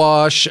car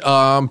wash,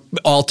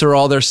 alter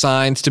all their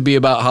signs to be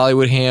about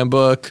Hollywood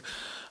Handbook.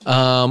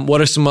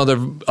 What are some other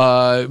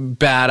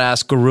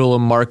badass guerrilla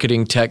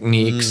marketing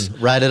techniques?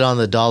 Write it on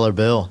the dollar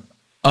bill.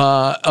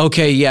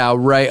 Okay, yeah,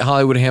 write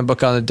Hollywood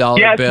Handbook on the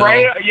dollar bill.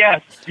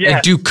 Yes.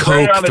 And do coke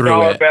write it on the through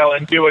dollar it. bill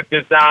and do a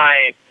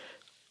design.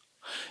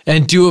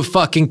 And do a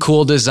fucking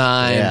cool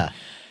design. Yeah.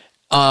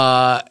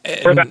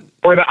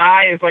 Where the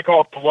eye is like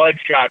all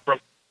bloodshot from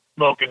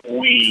smoking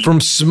weed. From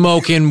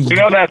smoking. You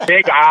know that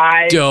big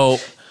eye?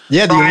 Dope.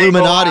 Yeah, the Triangle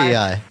Illuminati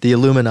eye. eye. The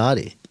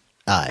Illuminati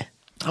eye.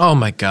 Oh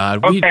my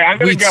God. Okay, I'm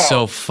gonna weed's go.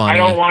 so funny. I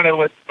don't want to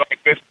listen to like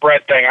this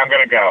bread thing. I'm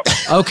gonna go.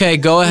 Okay,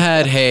 go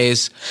ahead,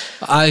 Hayes.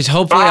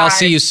 Hopefully I'll Bye.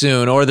 see you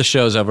soon, or the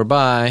show's over.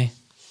 Bye.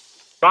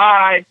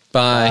 Bye.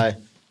 Bye.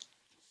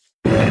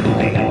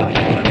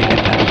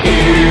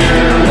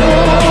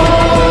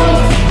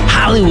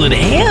 Hollywood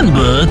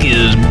Handbook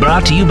is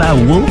brought to you by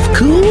Wolf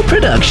Cool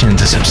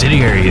Productions, a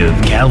subsidiary of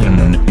Calvin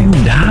and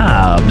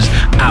Hobbes.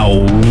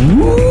 Ow.